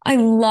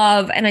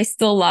love, and I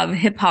still love,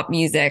 hip hop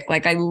music.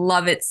 Like, I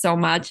love it so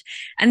much.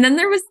 And then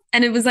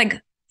it was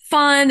like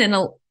fun and,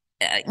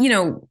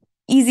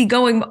 easy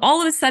going. But all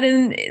of a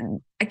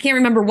sudden, I can't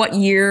remember what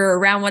year or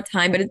around what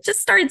time, but it just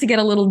started to get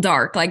a little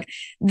dark. Like,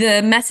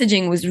 the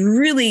messaging was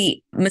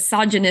really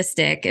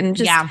misogynistic and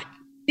just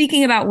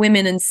speaking about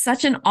women in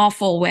such an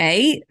awful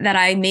way that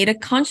I made a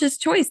conscious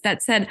choice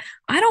that said,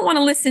 I don't want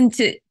to listen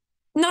to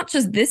not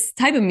just this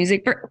type of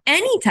music, but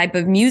any type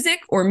of music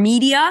or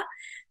media,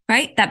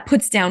 right? That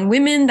puts down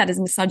women, that is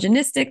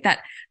misogynistic,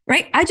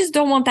 right? I just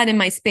don't want that in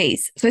my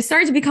space. So I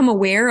started to become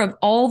aware of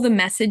all the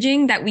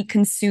messaging that we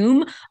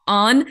consume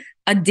on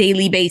a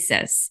daily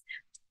basis,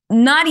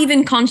 not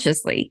even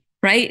consciously,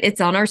 right?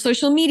 It's on our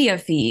social media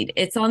feed.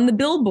 It's on the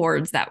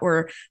billboards that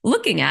we're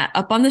looking at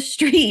up on the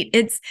street.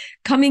 It's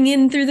coming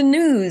in through the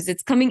news.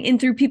 It's coming in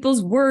through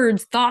people's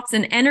words, thoughts,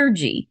 and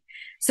energy.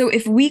 So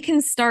if we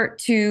can start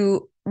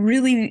to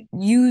really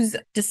use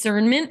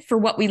discernment for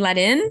what we let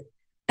in,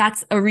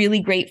 that's a really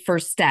great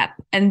first step.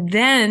 And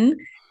then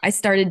I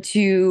started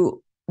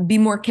to be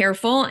more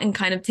careful and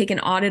kind of take an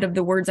audit of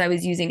the words I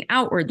was using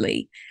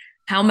outwardly.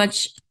 How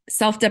much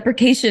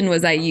self-deprecation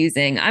was I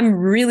using? I'm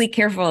really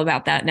careful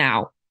about that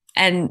now.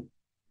 And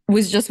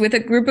was just with a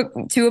group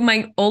of two of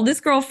my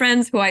oldest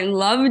girlfriends who I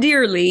love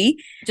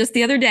dearly. Just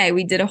the other day,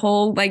 we did a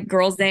whole like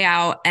girls' day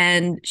out.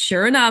 And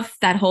sure enough,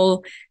 that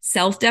whole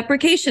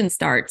self-deprecation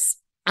starts.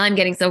 I'm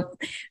getting so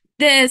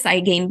this, I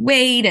gained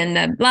weight and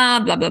the blah,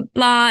 blah, blah,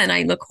 blah. And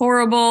I look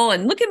horrible.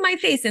 And look at my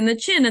face and the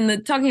chin and the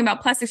talking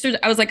about plastic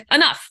surgery. I was like,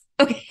 enough.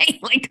 Okay.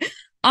 Like,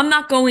 I'm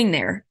not going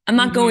there. I'm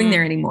not going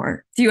there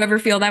anymore. Do you ever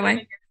feel that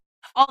way?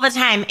 All the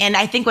time. And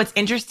I think what's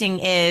interesting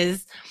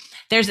is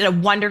there's a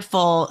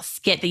wonderful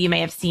skit that you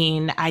may have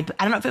seen. I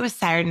don't know if it was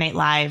Saturday Night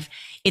Live.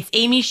 It's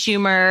Amy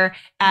Schumer,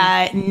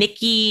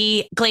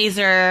 Nikki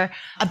Glazer,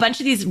 a bunch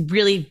of these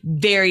really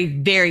very,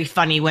 very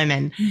funny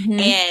women.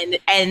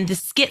 And the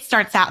skit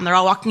starts out and they're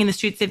all walking in the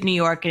streets of New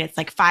York and it's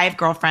like 5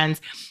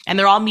 girlfriends and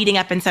they're all meeting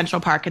up in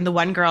Central Park. And the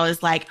one girl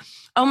is like,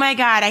 oh my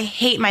God, I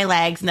hate my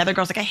legs. And the other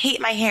girl's like, I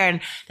hate my hair. And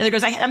the other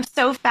girl's like, I'm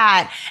so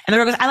fat. And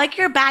the other goes, I like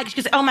your bag. She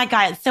goes, oh my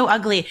God, it's so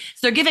ugly. So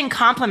they're giving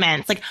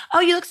compliments like, oh,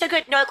 you look so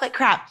good. No, I look like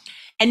crap.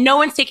 And no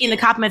one's taking the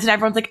compliments and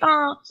everyone's like,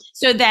 oh.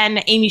 So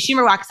then Amy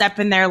Schumer walks up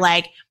and they're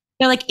like,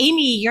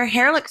 Amy, your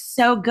hair looks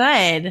so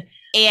good.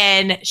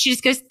 And she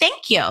just goes,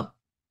 thank you.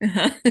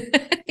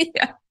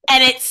 Yeah.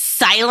 And it's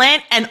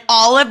silent and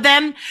all of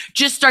them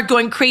just start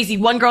going crazy.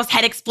 One girl's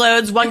head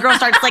explodes. One girl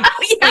starts like,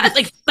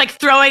 like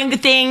throwing the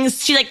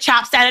things. She like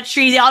chops down a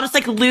tree. They all just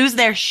like lose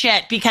their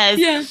shit because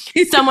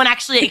someone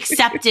actually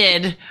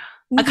accepted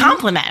a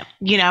compliment,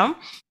 you know?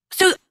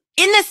 So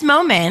in this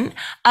moment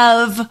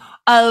of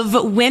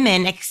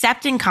women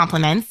accepting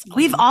compliments,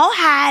 we've all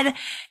had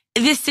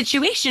this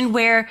situation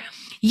where,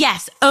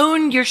 yes,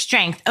 own your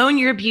strength, own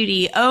your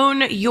beauty,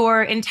 own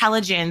your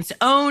intelligence,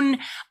 own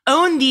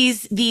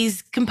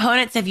these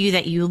components of you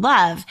that you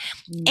love.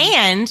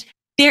 And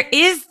there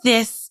is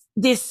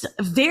this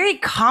very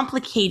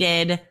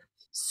complicated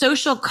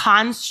social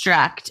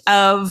construct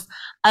of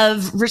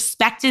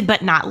respected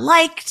but not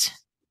liked,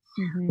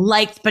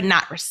 liked but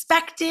not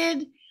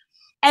respected.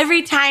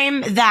 Every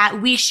time that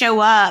we show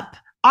up,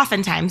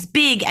 oftentimes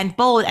big and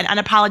bold and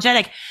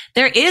unapologetic,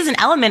 there is an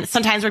element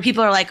sometimes where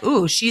people are like,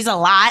 ooh, she's a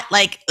lot,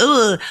 like,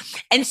 ugh.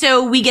 And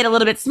so we get a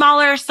little bit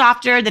smaller,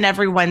 softer than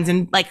everyone's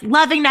in like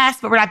loving us,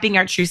 but we're not being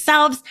our true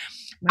selves.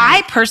 Right.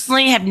 I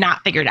personally have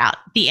not figured out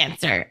the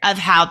answer of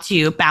how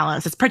to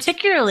balance this,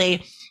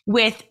 particularly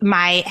with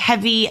my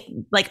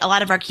heavy, like a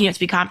lot of our keynote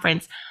speak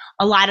conference,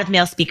 a lot of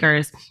male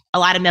speakers, a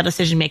lot of male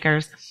decision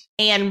makers.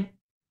 And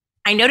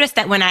I noticed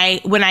that when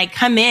I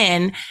come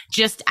in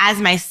just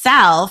as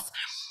myself,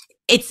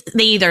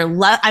 they either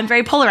love, I'm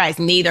very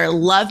polarizing. They either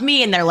love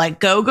me and they're like,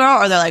 go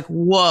girl, or they're like,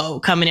 whoa,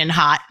 coming in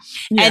hot.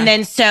 Yeah. And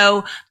then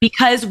so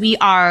because we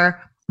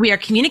are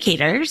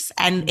communicators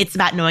and it's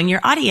about knowing your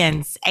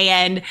audience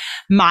and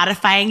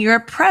modifying your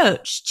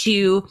approach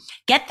to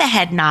get the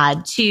head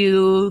nod,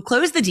 to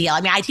close the deal.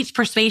 I mean, I teach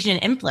persuasion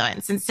and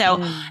influence. And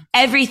so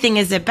everything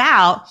is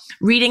about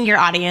reading your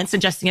audience,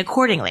 adjusting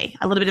accordingly,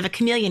 a little bit of a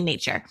chameleon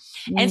nature.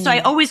 And so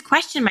I always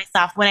question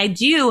myself when I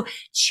do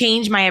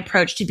change my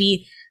approach to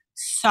be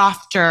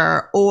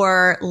softer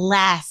or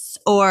less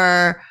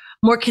or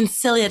more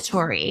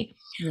conciliatory.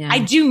 Yeah. I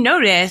do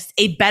notice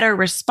a better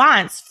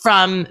response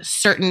from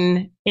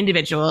certain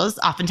individuals,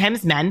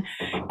 oftentimes men.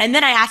 And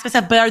then I ask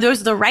myself, but are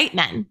those the right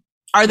men?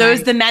 Are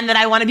those the men that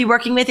I want to be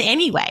working with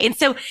anyway? And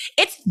so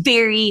it's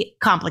very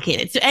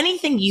complicated. So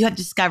anything you have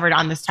discovered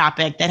on this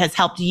topic that has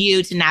helped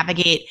you to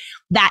navigate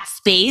that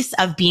space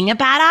of being a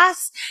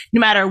badass, no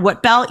matter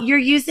what belt you're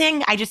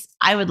using,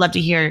 I would love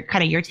to hear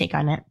kind of your take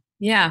on it.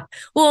 Yeah.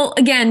 Well,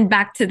 again,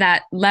 back to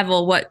that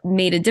level, what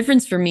made a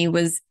difference for me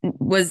was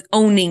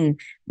owning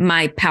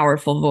my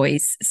powerful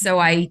voice. So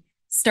I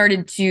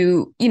started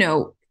to,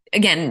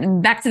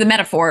 again, back to the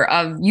metaphor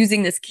of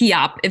using this key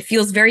op. It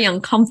feels very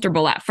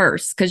uncomfortable at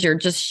first because you're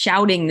just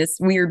shouting this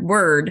weird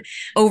word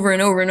over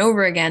and over and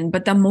over again.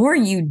 But the more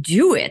you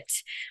do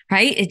it,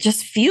 right, it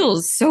just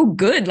feels so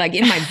good, like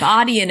in my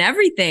body and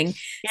everything.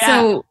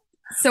 Yeah.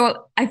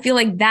 So I feel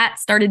like that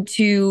started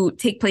to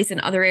take place in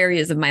other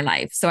areas of my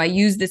life. So I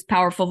used this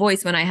powerful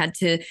voice when I had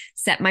to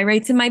set my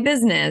rates in my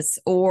business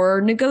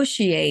or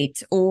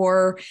negotiate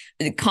or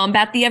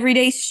combat the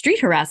everyday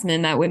street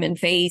harassment that women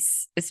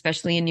face,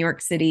 especially in New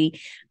York City,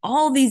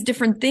 all these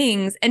different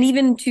things, and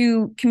even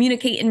to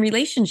communicate in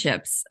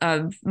relationships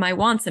of my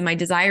wants and my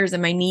desires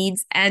and my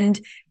needs,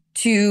 and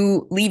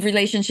to leave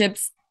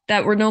relationships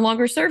that were no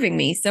longer serving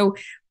me. So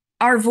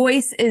our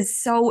voice is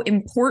so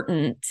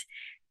important.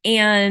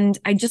 And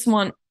I just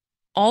want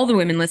all the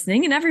women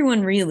listening and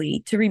everyone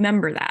really to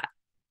remember that,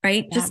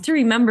 right? Yeah. Just to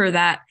remember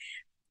that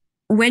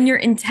when you're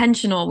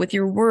intentional with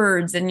your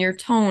words and your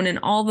tone and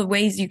all the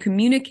ways you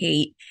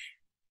communicate,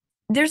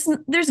 there's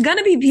going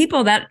to be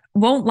people that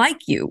won't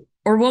like you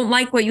or won't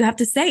like what you have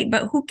to say,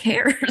 but who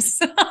cares?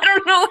 I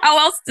don't know how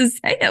else to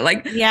say it.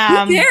 Like, who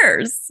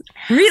cares?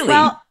 Really?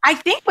 Well, I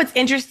think what's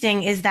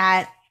interesting is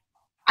that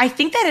I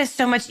think that is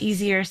so much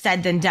easier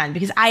said than done,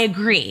 because I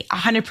agree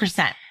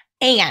 100%.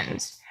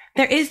 And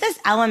there is this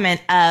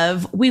element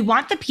of we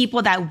want the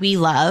people that we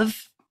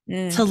love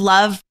to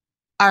love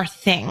our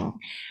thing.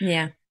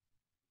 Yeah.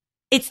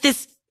 It's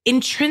this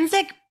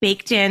intrinsic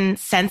baked in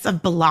sense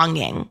of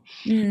belonging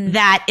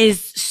that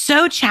is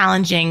so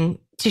challenging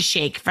to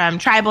shake from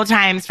tribal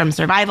times, from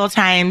survival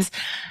times,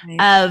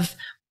 of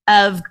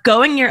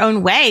going your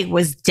own way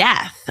was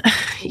death,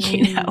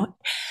 you know?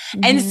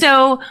 And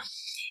so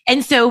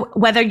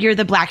whether you're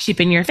the black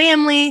sheep in your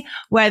family,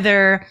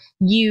 whether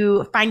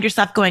you find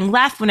yourself going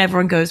left when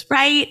everyone goes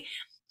right,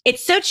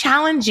 it's so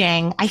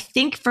challenging, I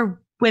think,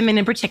 for women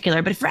in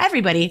particular, but for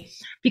everybody,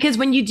 because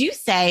when you do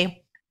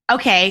say,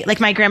 okay, like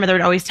my grandmother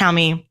would always tell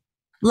me,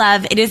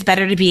 love, it is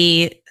better to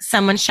be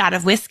someone's shot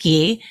of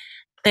whiskey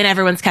than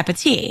everyone's cup of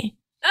tea.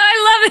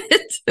 I love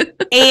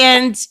it.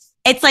 And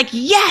it's like,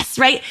 yes,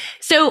 right?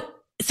 So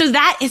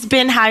that has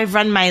been how I've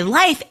run my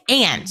life.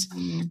 And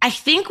I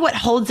think what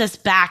holds us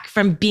back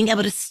from being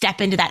able to step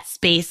into that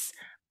space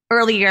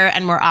earlier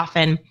and more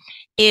often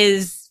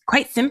is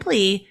quite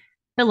simply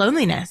the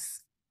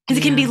loneliness. Because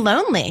it can be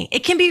lonely.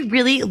 It can be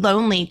really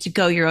lonely to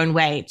go your own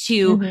way,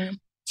 to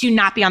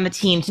not be on the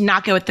team, to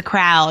not go with the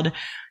crowd,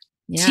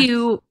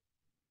 to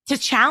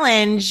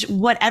challenge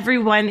what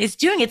everyone is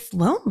doing. It's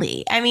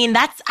lonely. I mean,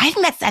 I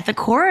think that's at the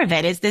core of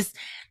it, is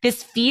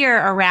this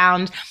fear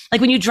around, like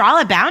when you draw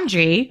a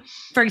boundary,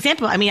 for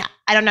example, I mean,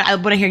 I don't know, I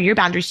want to hear your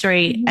boundary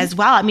story as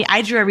well. I mean,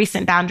 I drew a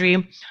recent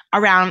boundary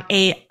around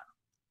a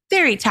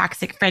very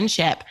toxic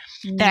friendship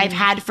that I've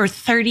had for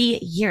 30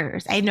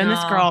 years. I've known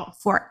this girl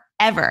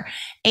forever.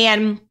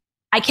 And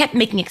I kept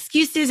making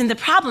excuses. And the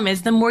problem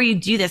is, the more you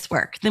do this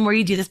work, the more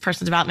you do this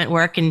personal development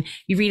work, and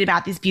you read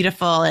about these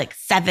beautiful, like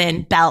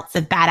 7 belts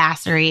of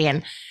badassery,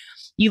 and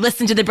you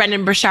listen to the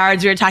Brendan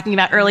Burchards we were talking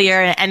about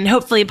earlier, and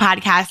hopefully a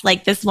podcast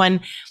like this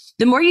one,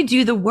 the more you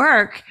do the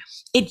work,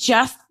 it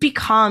just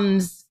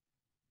becomes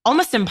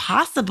almost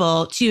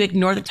impossible to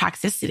ignore the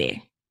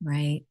toxicity.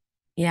 Right.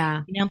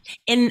 Yeah. You know,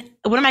 and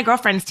one of my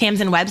girlfriends,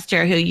 Tamsin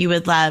Webster, who you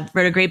would love,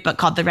 wrote a great book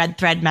called The Red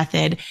Thread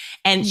Method.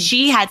 And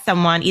she had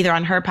someone either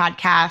on her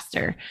podcast,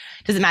 or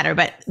doesn't matter,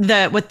 but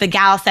what the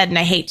gal said, and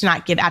I hate to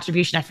not give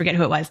attribution, I forget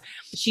who it was.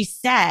 She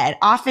said,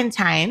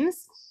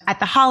 oftentimes at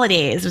the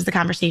holidays was the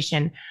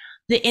conversation,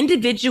 the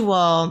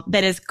individual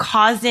that is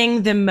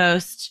causing the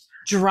most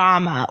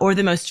drama or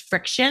the most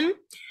friction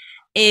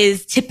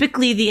is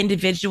typically the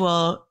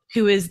individual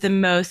who is the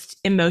most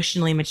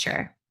emotionally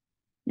mature.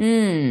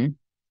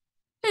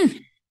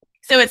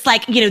 So it's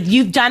like, you know,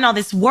 you've done all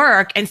this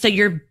work, and so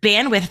your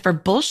bandwidth for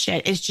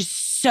bullshit is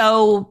just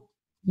so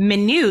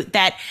minute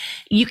that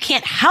you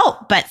can't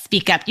help but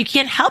speak up. You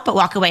can't help but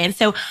walk away. And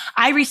so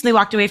I recently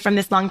walked away from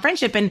this long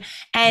friendship, and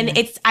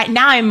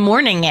now I'm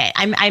mourning it.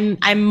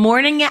 I'm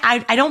mourning it.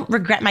 I don't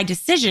regret my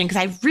decision, because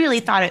I really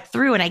thought it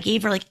through, and I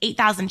gave her like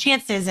 8,000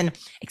 chances and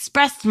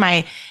expressed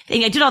my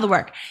thing. I did all the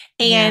work.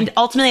 And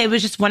ultimately it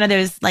was just one of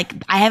those, like,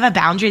 I have a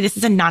boundary. This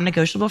is a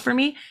non-negotiable for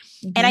me.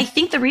 And I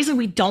think the reason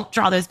we don't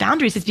draw those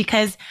boundaries is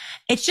because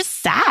it's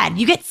just sad.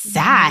 You get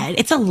sad.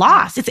 It's a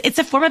loss. It's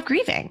a form of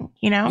grieving,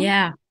 you know?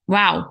 Yeah.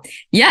 Wow.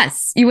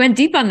 Yes. You went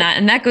deep on that.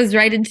 And that goes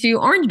right into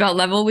Orange Belt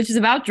level, which is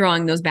about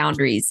drawing those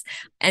boundaries.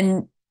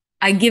 And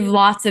I give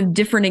lots of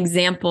different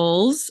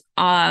examples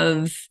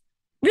of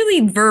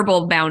really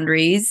verbal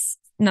boundaries,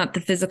 not the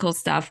physical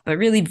stuff, but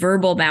really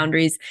verbal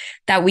boundaries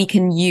that we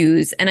can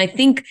use. And I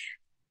think,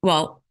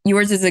 well,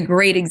 yours is a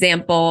great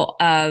example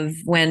of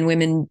when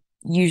women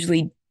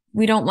usually,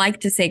 we don't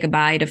like to say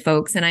goodbye to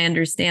folks. And I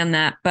understand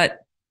that, but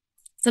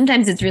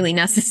sometimes it's really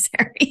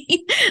necessary.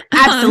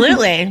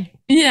 Absolutely.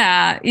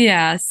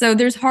 Yeah. So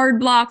there's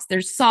hard blocks,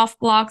 there's soft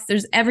blocks,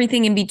 there's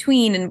everything in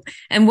between.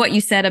 And what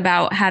you said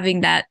about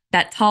having that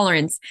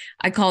tolerance,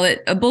 I call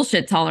it a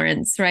bullshit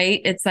tolerance,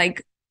 right? It's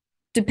like,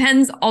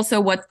 depends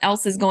also what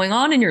else is going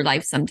on in your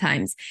life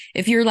sometimes.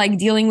 If you're like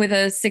dealing with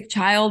a sick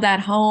child at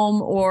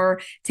home,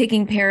 or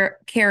taking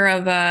care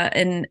of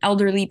an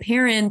elderly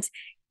parent,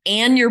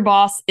 and your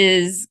boss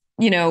is,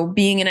 you know,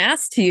 being an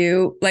ass to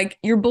you, like,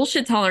 your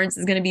bullshit tolerance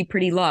is going to be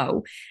pretty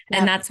low. Yep.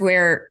 And that's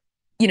where,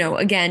 you know,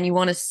 again, you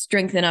want to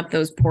strengthen up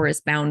those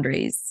porous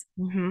boundaries.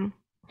 Mm-hmm.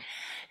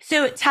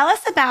 So tell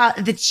us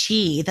about the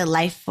chi, the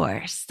life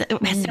force.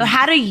 So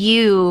how do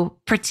you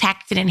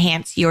protect and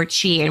enhance your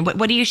chi? And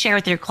what do you share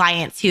with your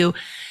clients who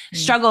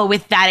struggle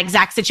with that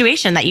exact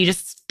situation that you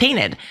just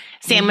painted?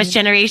 Sandwich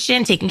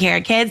generation, taking care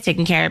of kids,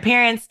 taking care of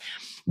parents.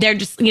 They're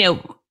just, you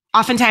know,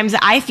 oftentimes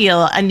I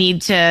feel a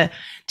need to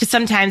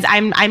sometimes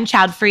I'm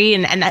child free,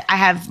 and I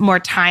have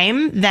more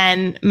time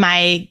than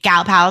my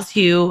gal pals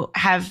who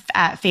have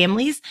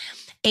families.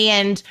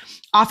 And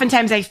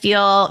oftentimes I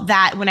feel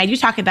that when I do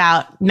talk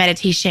about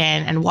meditation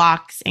and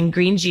walks and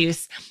green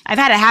juice, I've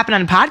had it happen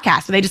on a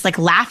podcast where they just like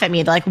laugh at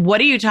me. They're like, what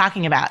are you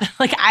talking about?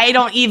 Like, I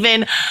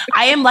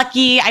am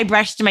lucky I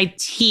brushed my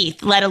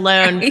teeth, let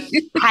alone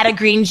had a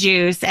green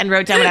juice and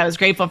wrote down what I was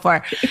grateful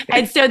for.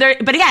 And so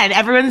but again,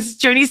 everyone's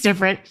journey is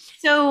different.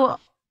 So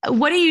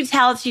what do you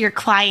tell to your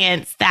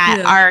clients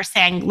that are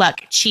saying,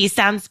 look, chi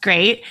sounds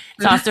great.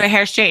 It's also a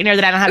hair straightener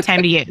that I don't have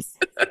time to use.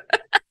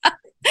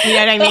 You know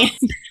what I mean?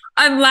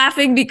 I'm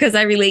laughing because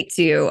I relate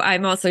to you.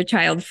 I'm also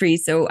child free.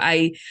 So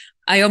I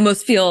I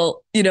almost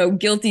feel,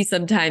 guilty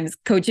sometimes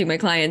coaching my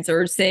clients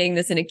or saying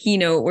this in a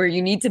keynote where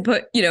you need to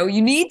put,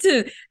 you need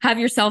to have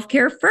your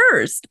self-care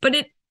first.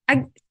 But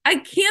I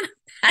can't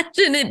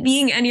imagine it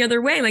being any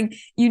other way. Like,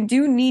 you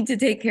do need to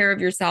take care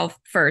of yourself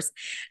first.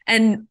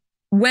 And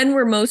when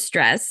we're most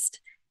stressed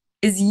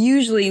is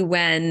usually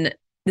when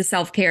the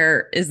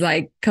self-care is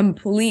like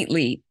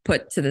completely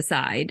put to the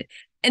side.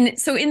 And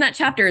so in that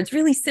chapter, it's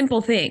really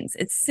simple things.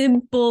 It's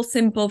simple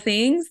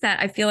things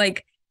that I feel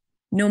like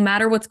no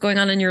matter what's going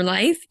on in your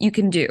life, you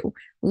can do.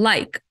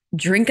 Like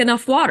drink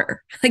enough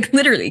water. Like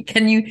literally,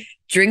 can you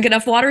drink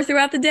enough water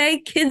throughout the day?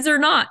 Kids or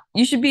not,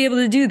 you should be able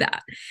to do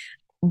that.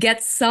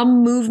 Get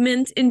some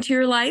movement into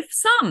your life,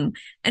 some.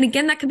 And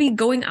again, that could be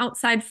going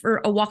outside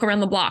for a walk around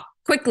the block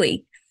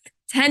quickly.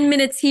 10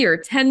 minutes here,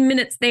 10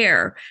 minutes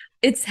there.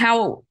 It's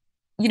how,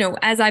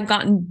 as I've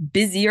gotten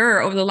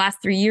busier over the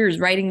last 3 years,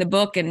 writing the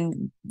book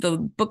and the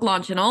book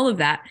launch and all of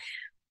that,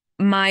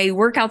 my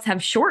workouts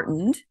have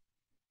shortened,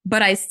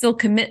 but I still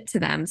commit to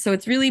them. So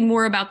it's really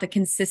more about the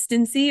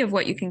consistency of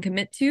what you can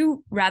commit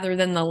to rather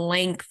than the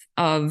length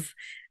of,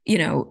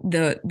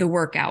 the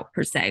workout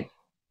per se.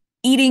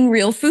 Eating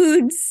real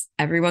foods,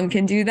 everyone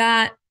can do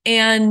that.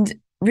 And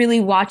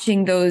really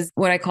watching those,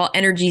 what I call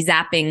energy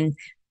zapping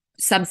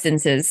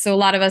substances. So a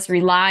lot of us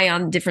rely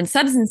on different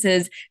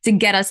substances to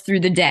get us through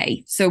the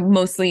day. So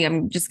mostly,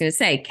 I'm just going to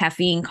say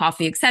caffeine,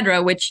 coffee,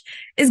 etc., which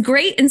is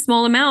great in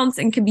small amounts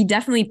and can be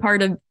definitely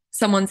part of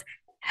someone's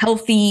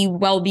healthy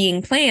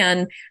well-being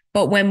plan.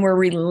 But when we're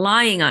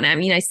relying on it, I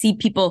mean, I see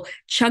people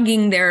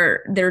chugging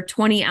their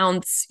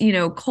 20-ounce,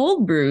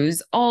 cold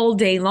brews all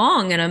day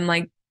long. And I'm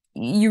like,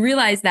 you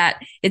realize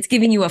that it's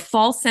giving you a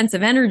false sense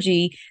of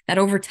energy that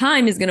over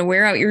time is going to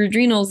wear out your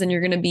adrenals, and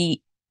you're going to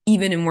be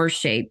even in worse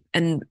shape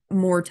and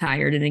more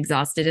tired and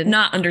exhausted and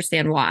not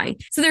understand why.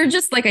 So they're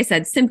just, like I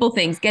said, simple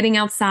things: getting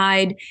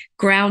outside,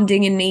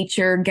 grounding in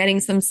nature,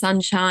 getting some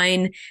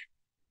sunshine.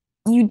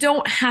 You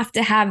don't have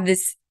to have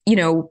this,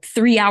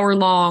 3-hour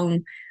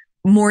long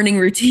morning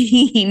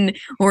routine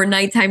or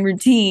nighttime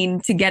routine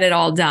to get it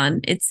all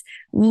done. It's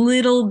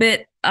little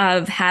bit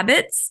of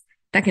habits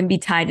that can be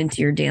tied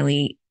into your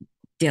daily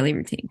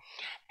routine.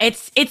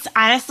 It's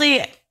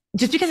honestly,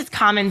 just because it's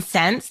common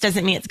sense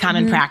doesn't mean it's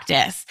common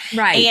practice.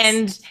 Right.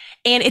 And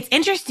it's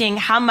interesting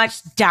how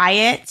much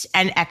diet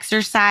and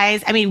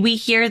exercise, I mean, we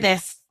hear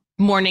this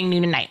morning,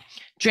 noon, and night: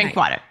 drink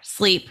water,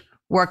 sleep,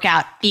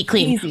 workout, eat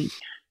clean. Easy.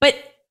 But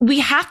we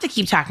have to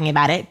keep talking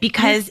about it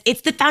because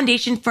it's the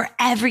foundation for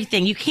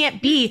everything. You can't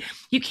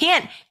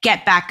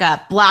get back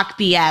up, block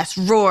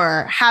BS,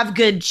 roar, have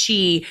good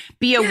chi,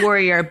 be a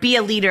warrior, be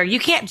a leader.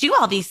 You can't do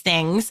all these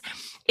things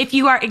if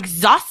you are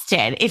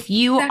exhausted, if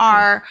you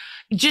are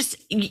just,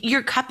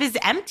 your cup is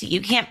empty.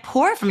 You can't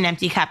pour from an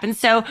empty cup. And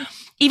so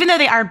even though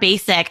they are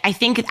basic, I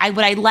think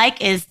what I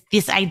like is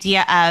this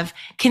idea of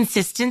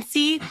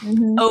consistency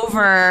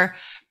over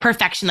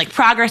perfection, like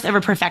progress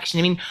over perfection.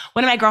 I mean,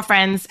 one of my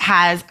girlfriends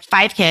has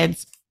 5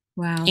 kids.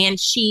 Wow. And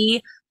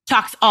she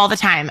talks all the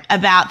time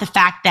about the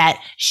fact that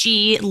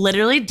she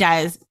literally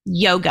does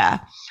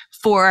yoga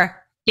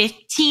for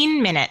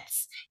 15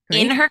 minutes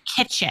in her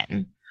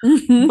kitchen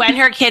when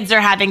her kids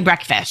are having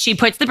breakfast. She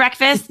puts the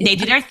breakfast, they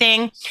do their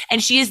thing,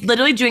 and she is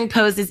literally doing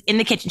poses in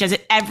the kitchen, does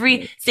it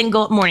every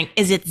single morning.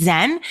 Is it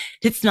Zen?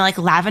 Does it smell like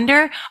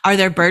lavender? Are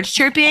there birds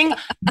chirping?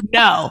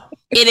 No,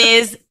 it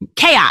is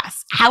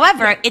chaos.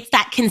 However, it's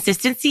that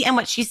consistency. And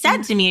what she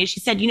said to me is,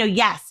 she said,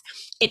 yes,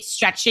 it's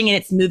stretching and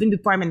it's moving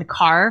before I'm in the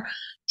car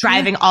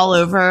driving all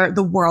over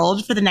the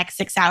world for the next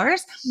 6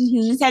 hours.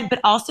 She said, but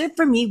also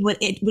for me, what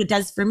it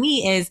does for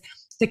me is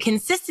the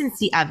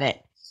consistency of it.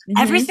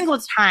 Every single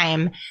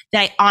time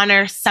that I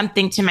honor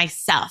something to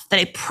myself, that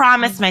I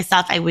promised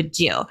myself I would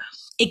do,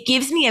 it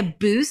gives me a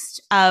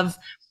boost of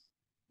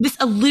this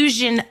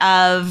illusion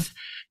of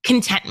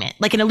contentment,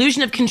 like an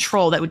illusion of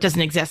control that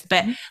doesn't exist.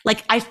 But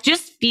like, I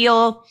just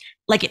feel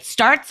like it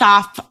starts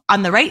off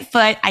on the right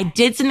foot. I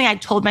did something I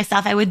told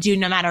myself I would do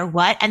no matter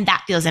what. And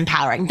that feels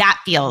empowering.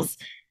 That feels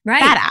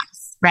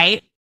badass,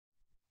 right?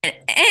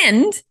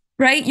 And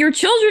your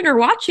children are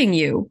watching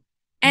you.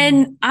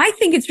 And I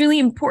think it's really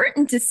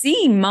important to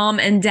see mom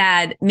and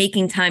dad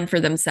making time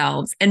for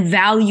themselves and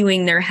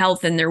valuing their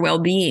health and their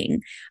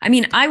well-being. I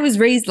mean, I was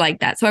raised like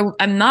that. So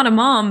I'm not a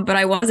mom, but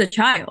I was a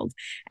child.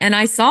 And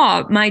I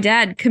saw my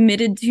dad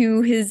committed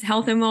to his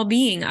health and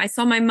well-being. I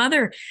saw my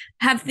mother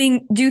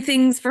do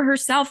things for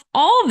herself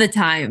all the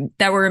time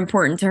that were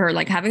important to her,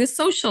 like having a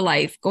social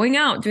life, going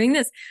out, doing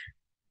this,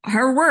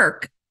 her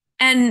work.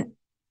 And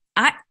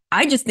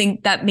I just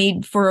think that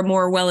made for a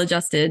more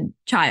well-adjusted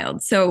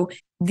child. So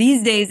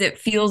these days, it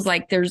feels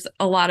like there's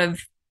a lot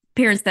of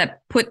parents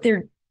that put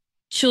their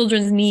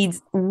children's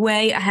needs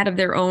way ahead of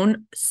their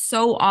own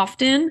so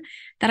often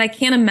that I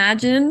can't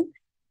imagine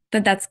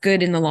that that's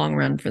good in the long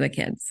run for the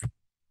kids.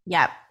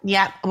 Yep.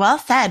 Well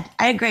said.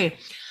 I agree.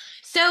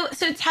 So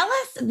tell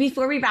us,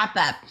 before we wrap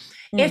up,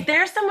 if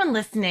there's someone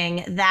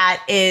listening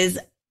that is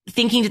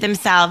thinking to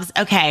themselves,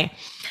 okay,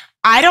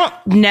 I don't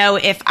know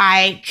if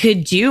I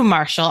could do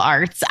martial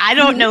arts. I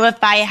don't know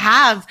if I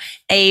have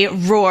a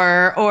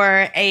roar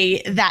or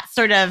that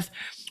sort of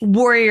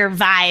warrior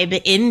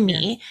vibe in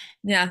me.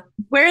 Yeah.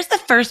 Where's the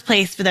first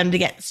place for them to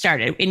get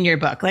started in your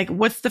book? Like,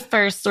 what's the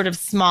first sort of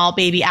small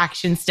baby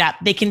action step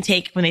they can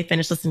take when they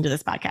finish listening to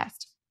this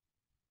podcast?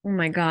 Oh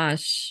my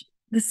gosh.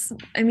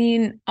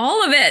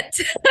 All of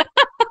it.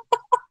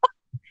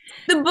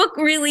 The book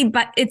really,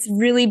 but it's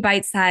really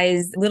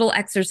bite-sized little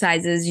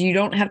exercises. You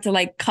don't have to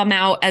like come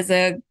out as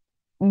a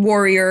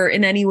warrior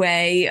in any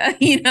way,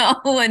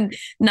 and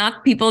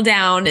knock people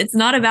down. It's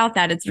not about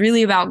that. It's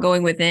really about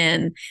going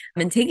within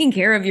and taking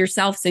care of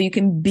yourself so you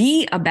can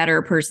be a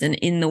better person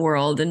in the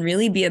world and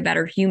really be a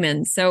better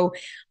human. So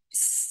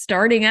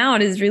starting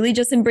out is really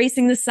just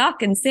embracing the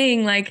suck and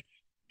saying like,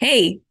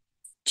 hey,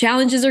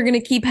 challenges are going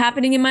to keep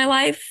happening in my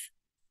life.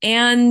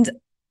 And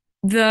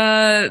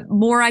the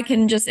more I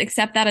can just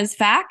accept that as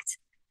fact,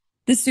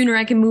 the sooner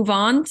I can move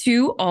on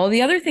to all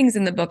the other things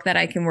in the book that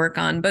I can work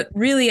on. But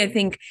really, I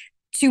think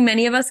too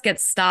many of us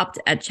get stopped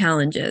at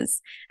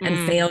challenges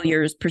and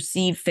failures,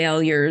 perceived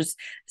failures,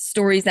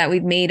 stories that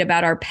we've made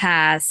about our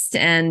past.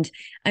 And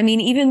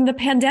even the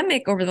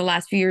pandemic over the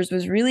last few years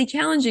was really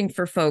challenging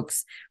for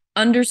folks.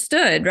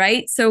 Understood,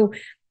 right?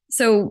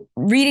 So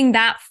reading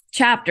that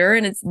chapter,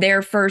 and it's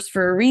there first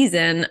for a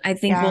reason, I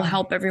think will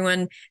help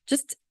everyone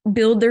just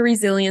build their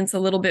resilience a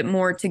little bit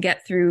more to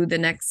get through the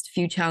next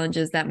few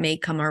challenges that may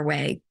come our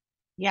way.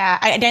 Yeah.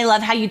 I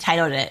love how you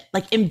titled it,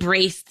 like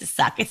embrace the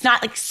suck. It's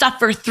not like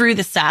suffer through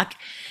the suck.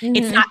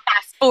 It's not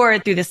fast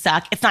forward through the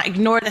suck. It's not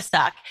ignore the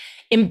suck.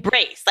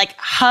 Embrace, like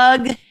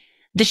hug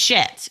the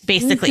shit,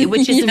 basically,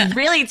 which is a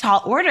really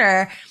tall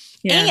order.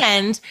 Yeah.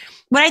 And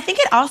what I think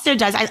it also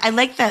does, I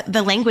like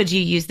the language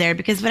you use there,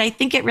 because what I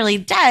think it really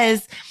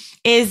does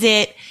is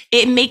it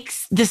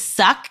makes the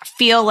suck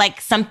feel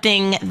like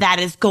something that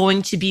is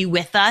going to be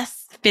with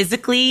us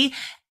physically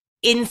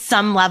in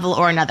some level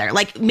or another.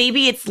 Like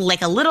maybe it's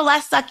like a little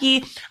less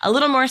sucky, a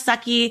little more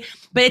sucky,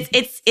 but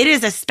it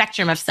is a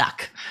spectrum of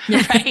suck,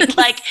 right?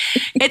 Like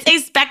it's a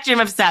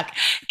spectrum of suck.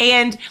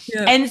 And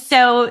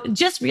so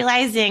just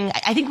realizing,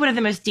 I think one of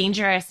the most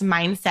dangerous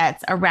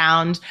mindsets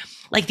around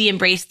like the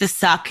embrace the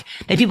suck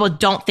that people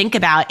don't think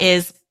about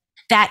is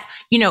that,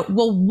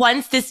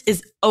 once this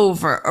is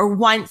over, or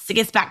once it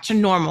gets back to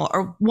normal,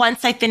 or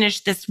once I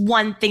finish this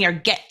one thing or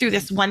get through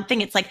this one thing,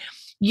 it's like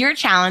your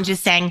challenge is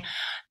saying,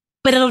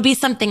 but it'll be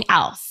something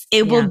else.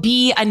 It will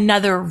be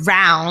another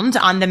round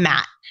on the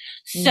mat.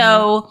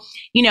 So,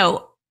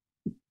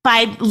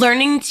 by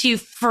learning to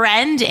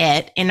friend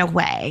it in a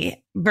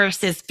way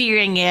versus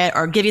fearing it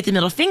or give it the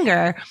middle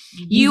finger,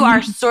 you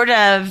are sort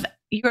of,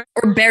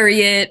 or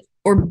bury it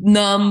or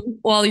numb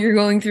while you're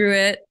going through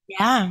it.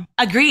 Yeah.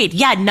 Agreed.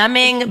 Yeah.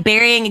 Numbing,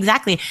 burying.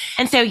 Exactly.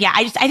 And so,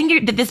 I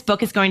think that this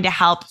book is going to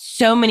help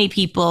so many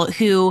people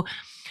who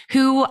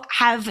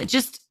have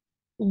just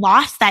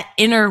lost that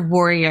inner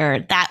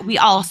warrior that we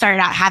all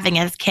started out having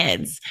as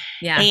kids.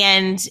 Yeah.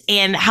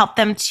 And help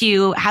them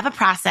to have a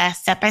process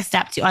step by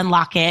step to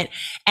unlock it.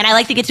 And I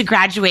like to get to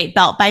graduate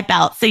belt by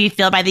belt. So you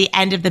feel by the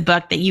end of the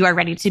book that you are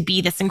ready to be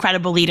this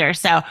incredible leader.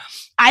 So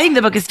I think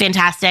the book is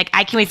fantastic.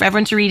 I can't wait for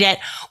everyone to read it.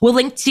 We'll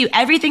link to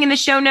everything in the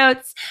show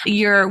notes,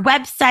 your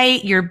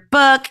website, your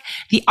book,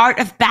 The Art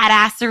of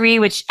Badassery,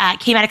 which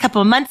came out a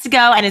couple of months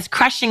ago and is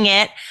crushing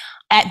it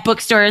at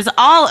bookstores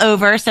all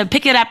over. So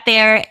pick it up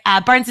there,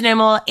 Barnes &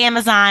 Noble,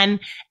 Amazon,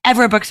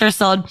 everywhere books are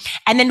sold.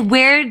 And then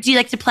where do you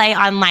like to play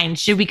online?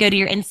 Should we go to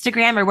your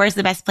Instagram, or where's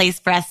the best place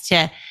for us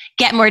to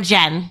get more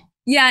Jen?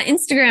 Yeah,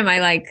 Instagram I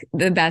like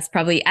the best,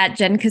 probably at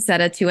Jen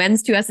Cassetta, 2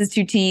 N's, 2 S's,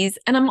 2 T's.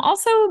 And I'm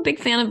also a big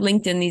fan of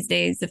LinkedIn these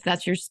days, if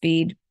that's your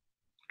speed.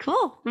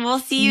 Cool. We'll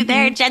see you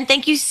there. Jen,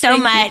 thank you so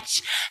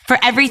much for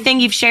everything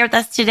you've shared with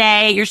us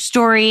today, your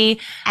story.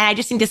 And I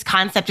just think this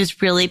concept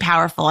is really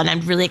powerful, and I'm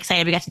really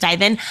excited we got to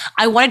dive in.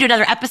 I want to do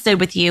another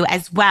episode with you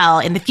as well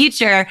in the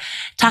future,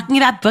 talking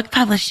about book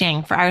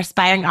publishing for our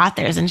aspiring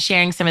authors and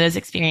sharing some of those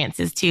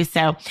experiences too.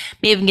 So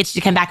maybe we can get you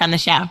to come back on the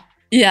show.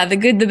 Yeah, the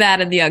good, the bad,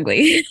 and the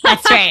ugly.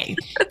 That's right.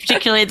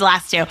 Particularly the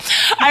last two. All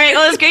right.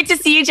 Well, it was great to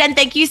see you, Jen.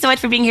 Thank you so much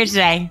for being here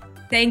today.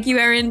 Thank you,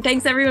 Erin.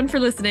 Thanks everyone for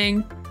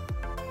listening.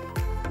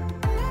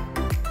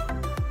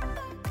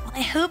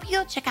 I hope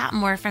you'll check out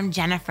more from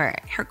Jennifer,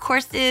 her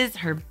courses,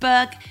 her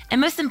book,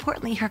 and most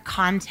importantly, her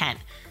content.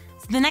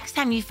 So the next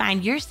time you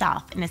find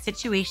yourself in a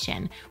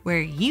situation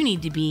where you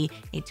need to be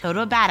a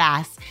total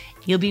badass,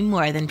 you'll be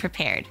more than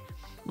prepared.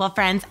 Well,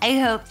 friends, I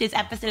hope this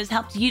episode has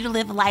helped you to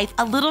live life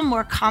a little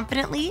more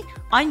confidently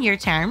on your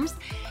terms,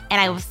 and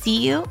I will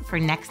see you for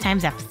next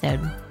time's episode.